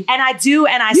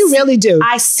 You really do.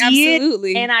 I see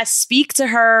it, and I speak to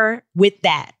her with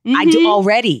that. I do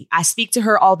already. I speak to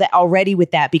her all that already with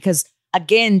that, because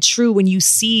again, true, when you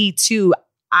see too,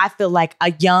 I feel like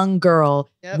a young girl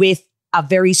with a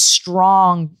very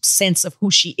strong sense of who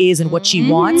she is and what she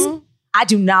wants. I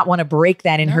do not want to break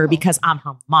that in her, because I'm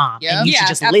her mom. And you should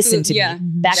just listen to me.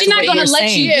 She's not going to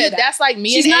let you do that. That's like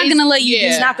me. She's not going to let you.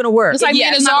 It's not going to work. It's like me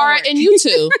and Azara and you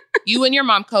two. You and your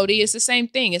mom, Cody. It's the same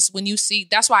thing. It's when you see.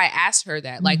 That's why I asked her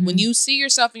that. Like when you see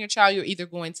yourself and your child, you're either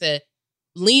going to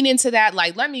lean into that.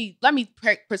 Like let me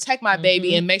protect my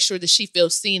baby and make sure that she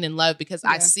feels seen and loved because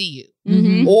I see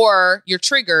you. Or you're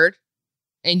triggered.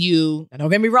 And don't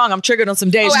get me wrong, I'm triggered on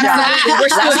some days. We're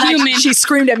still human. She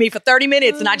screamed at me for 30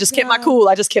 minutes and I just kept my cool.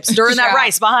 I just kept stirring that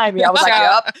rice behind me. I was like,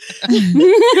 yep. Because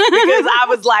I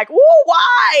was like, whoa,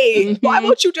 why? Why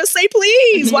won't you just say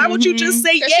please? Why won't you just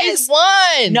say yes? She's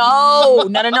won.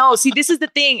 No. See, this is the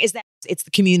thing, is that it's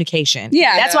the communication.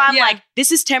 That's why I'm like,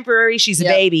 this is temporary. She's a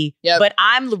baby. But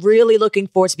I'm really looking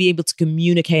forward to be able to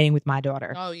communicating with my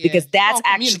daughter. Because that's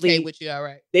actually with you, all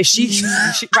right. If she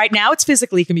right now it's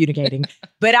physically communicating.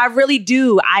 But I really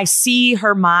do. I see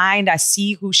her mind. I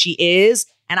see who she is.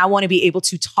 And I want to be able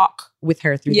to talk with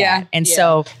her through that. And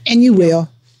so. And you will.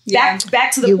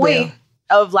 Back to the point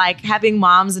of like having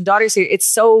moms and daughters here. It's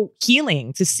so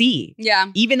healing to see.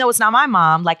 Even though it's not my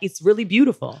mom, like it's really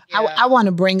beautiful. I want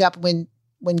to bring up when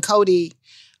Cody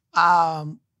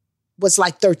was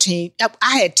like 13.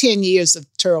 I had 10 years of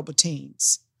terrible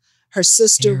teens. Her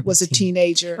sister was a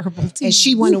teenager, and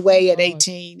she went away at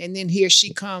 18. And then here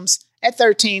she comes at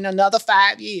 13, another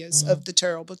 5 years of the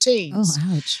terrible teens.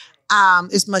 Oh, ouch.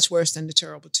 It's much worse than the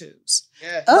terrible twos.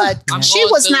 Yeah. But she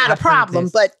was not a problem.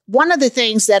 But one of the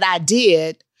things that I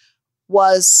did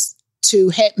was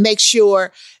to make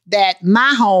sure that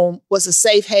my home was a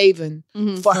safe haven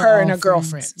for her and her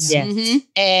girlfriends. Yeah. Mm-hmm.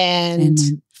 And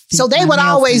so they would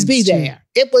always be there.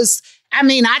 It was, I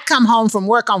mean, I'd come home from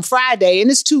work on Friday and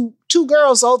it's two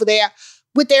girls over there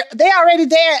with they already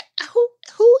there.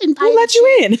 Who invited Who let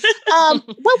you in?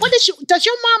 What does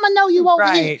your mama know you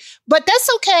over here? But that's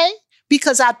okay.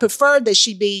 Because I preferred that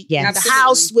she be in the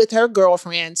house with her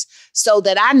girlfriends so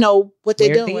that I know what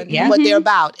they're doing and what they're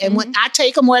about. And when I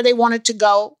take them where they wanted to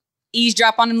go.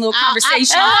 Eavesdrop on them little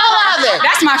conversations. All of it.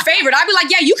 That's my favorite. I'd be like,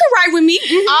 yeah, you can ride with me.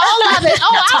 All of it.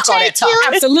 Oh, I'll take you.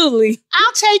 Absolutely.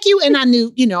 I'll take you. And I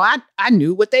knew, I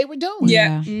knew what they were doing.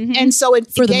 Yeah. Mm-hmm. And so it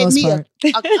gave me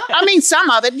I mean, some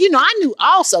of it, I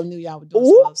also knew y'all were doing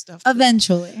some other stuff.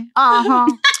 Eventually.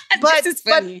 But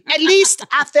at least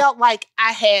I felt like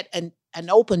I had an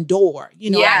open door.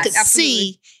 I could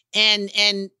see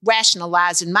and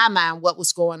rationalize in my mind what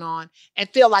was going on and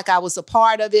feel like I was a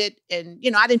part of it. And,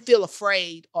 I didn't feel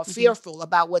afraid or fearful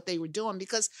about what they were doing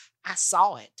because I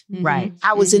saw it. Right.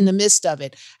 I was in the midst of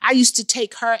it. I used to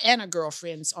take her and her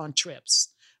girlfriends on trips.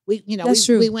 That's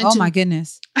true. We went my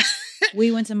goodness.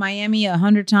 We went to Miami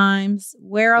 100 times.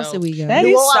 Where else did we go? That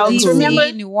is so cool.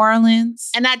 Remember? New Orleans.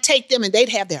 And I'd take them and they'd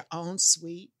have their own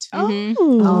suite. Oh,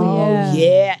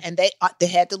 yeah. And they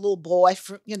had the little boy,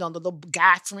 the little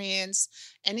guy friends.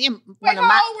 And then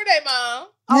how old were they, Mom?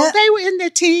 Oh, they were in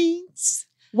their teens.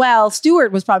 Well,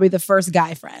 Stuart was probably the first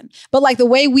guy friend. But like the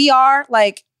way we are,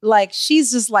 like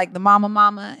she's just like the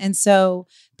mama. And so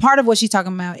part of what she's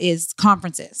talking about is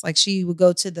conferences. Like she would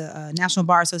go to the National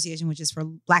Bar Association, which is for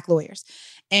Black lawyers.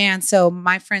 And so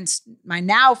my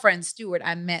now friend Stuart,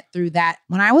 I met through that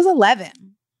when I was 11.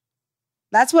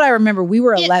 That's what I remember. We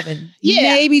were 11,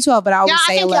 maybe 12, but I always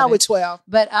say 11. I think y'all were 12.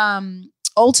 But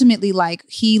ultimately, like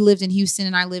he lived in Houston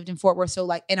and I lived in Fort Worth. So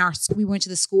like we went to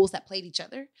the schools that played each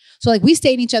other. So like we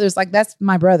stayed in each other's, like that's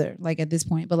my brother, like at this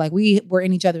point. But like we were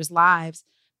in each other's lives.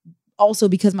 Also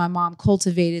because my mom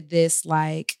cultivated this,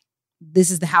 like this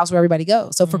is the house where everybody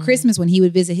goes. So for Christmas, when he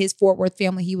would visit his Fort Worth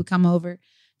family, he would come over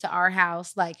to our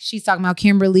house. Like she's talking about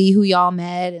Kimberly, who y'all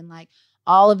met, and like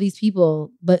all of these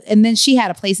people. And then she had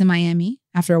a place in Miami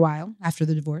after a while, after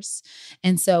the divorce.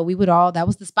 And so that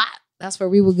was the spot. That's where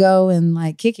we would go and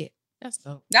like kick it. That's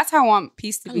dope. That's how I want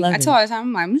peace to be. I tell all the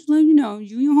time, I'm just letting you know,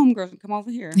 you and your homegirls can come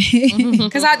over here.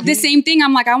 Because the same thing,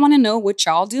 I'm like, I want to know what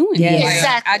y'all doing. Yeah. Like,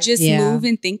 Exactly. I just move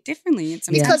and think differently. And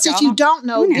because if you don't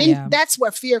know, then that's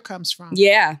where fear comes from.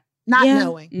 Yeah. Not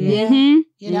knowing.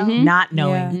 Mm-hmm. Not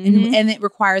knowing. Yeah. And it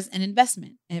requires an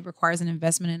investment. It requires an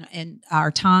investment in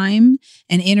our time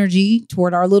and energy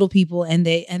toward our little people and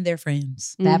their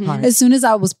friends. That part. As soon as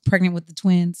I was pregnant with the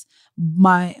twins,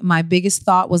 my biggest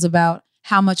thought was about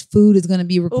how much food is going to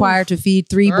be required to feed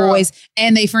 3 boys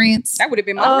and their friends. That would have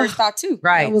been my first thought too.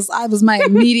 Right. That was my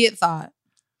immediate thought.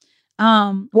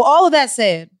 Well, all of that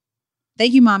said,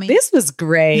 thank you, Mommy. This was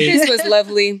great. This was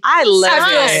lovely. I love it.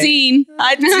 I feel seen.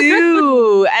 I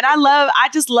do. And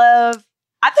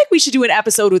I think we should do an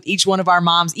episode with each one of our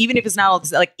moms, even if it's not all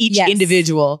like each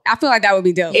individual. I feel like that would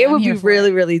be dope. It would be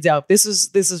really, really dope. This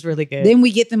was really good. Then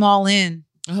we get them all in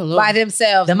by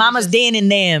themselves. The mama's den and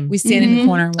them. We stand in the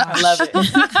corner and watch. I love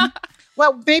it.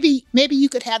 Well, maybe you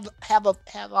could have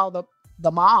all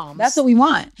the moms. That's what we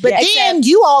want. But then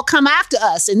you all come after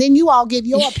us and then you all give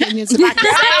your opinions about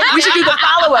the We should do the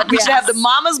follow-up. We should have the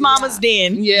mama's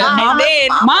den. Yeah. And then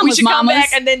we should come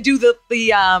back and then do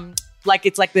the like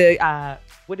it's like the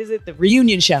what is it? The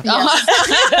reunion show.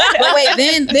 But wait,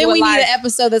 then we need an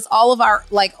episode that's all of our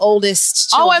like oldest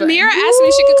children. Amira asked me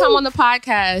if she could come on the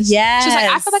podcast. Yes. She's like,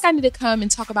 I feel like I need to come and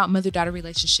talk about mother-daughter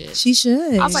relationships. She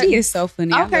should. I was like, she is so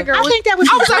funny. Okay, girl. I think that would be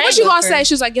I was like, what you gonna great. say?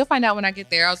 She was like, you'll find out when I get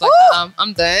there. I was like,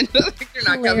 I'm done. You're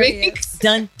not coming.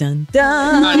 Dun dun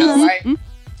dun. I know, right?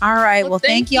 All right. Well,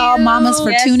 thank thank y'all, you. mamas,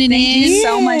 for tuning in. Thank you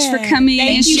so much for coming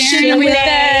and sharing with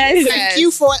us. Thank you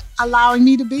for allowing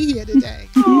me to be here today.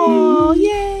 Oh,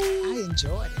 yay. I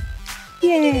enjoyed it.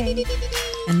 Yay.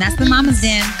 And that's the Mama's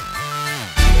Den.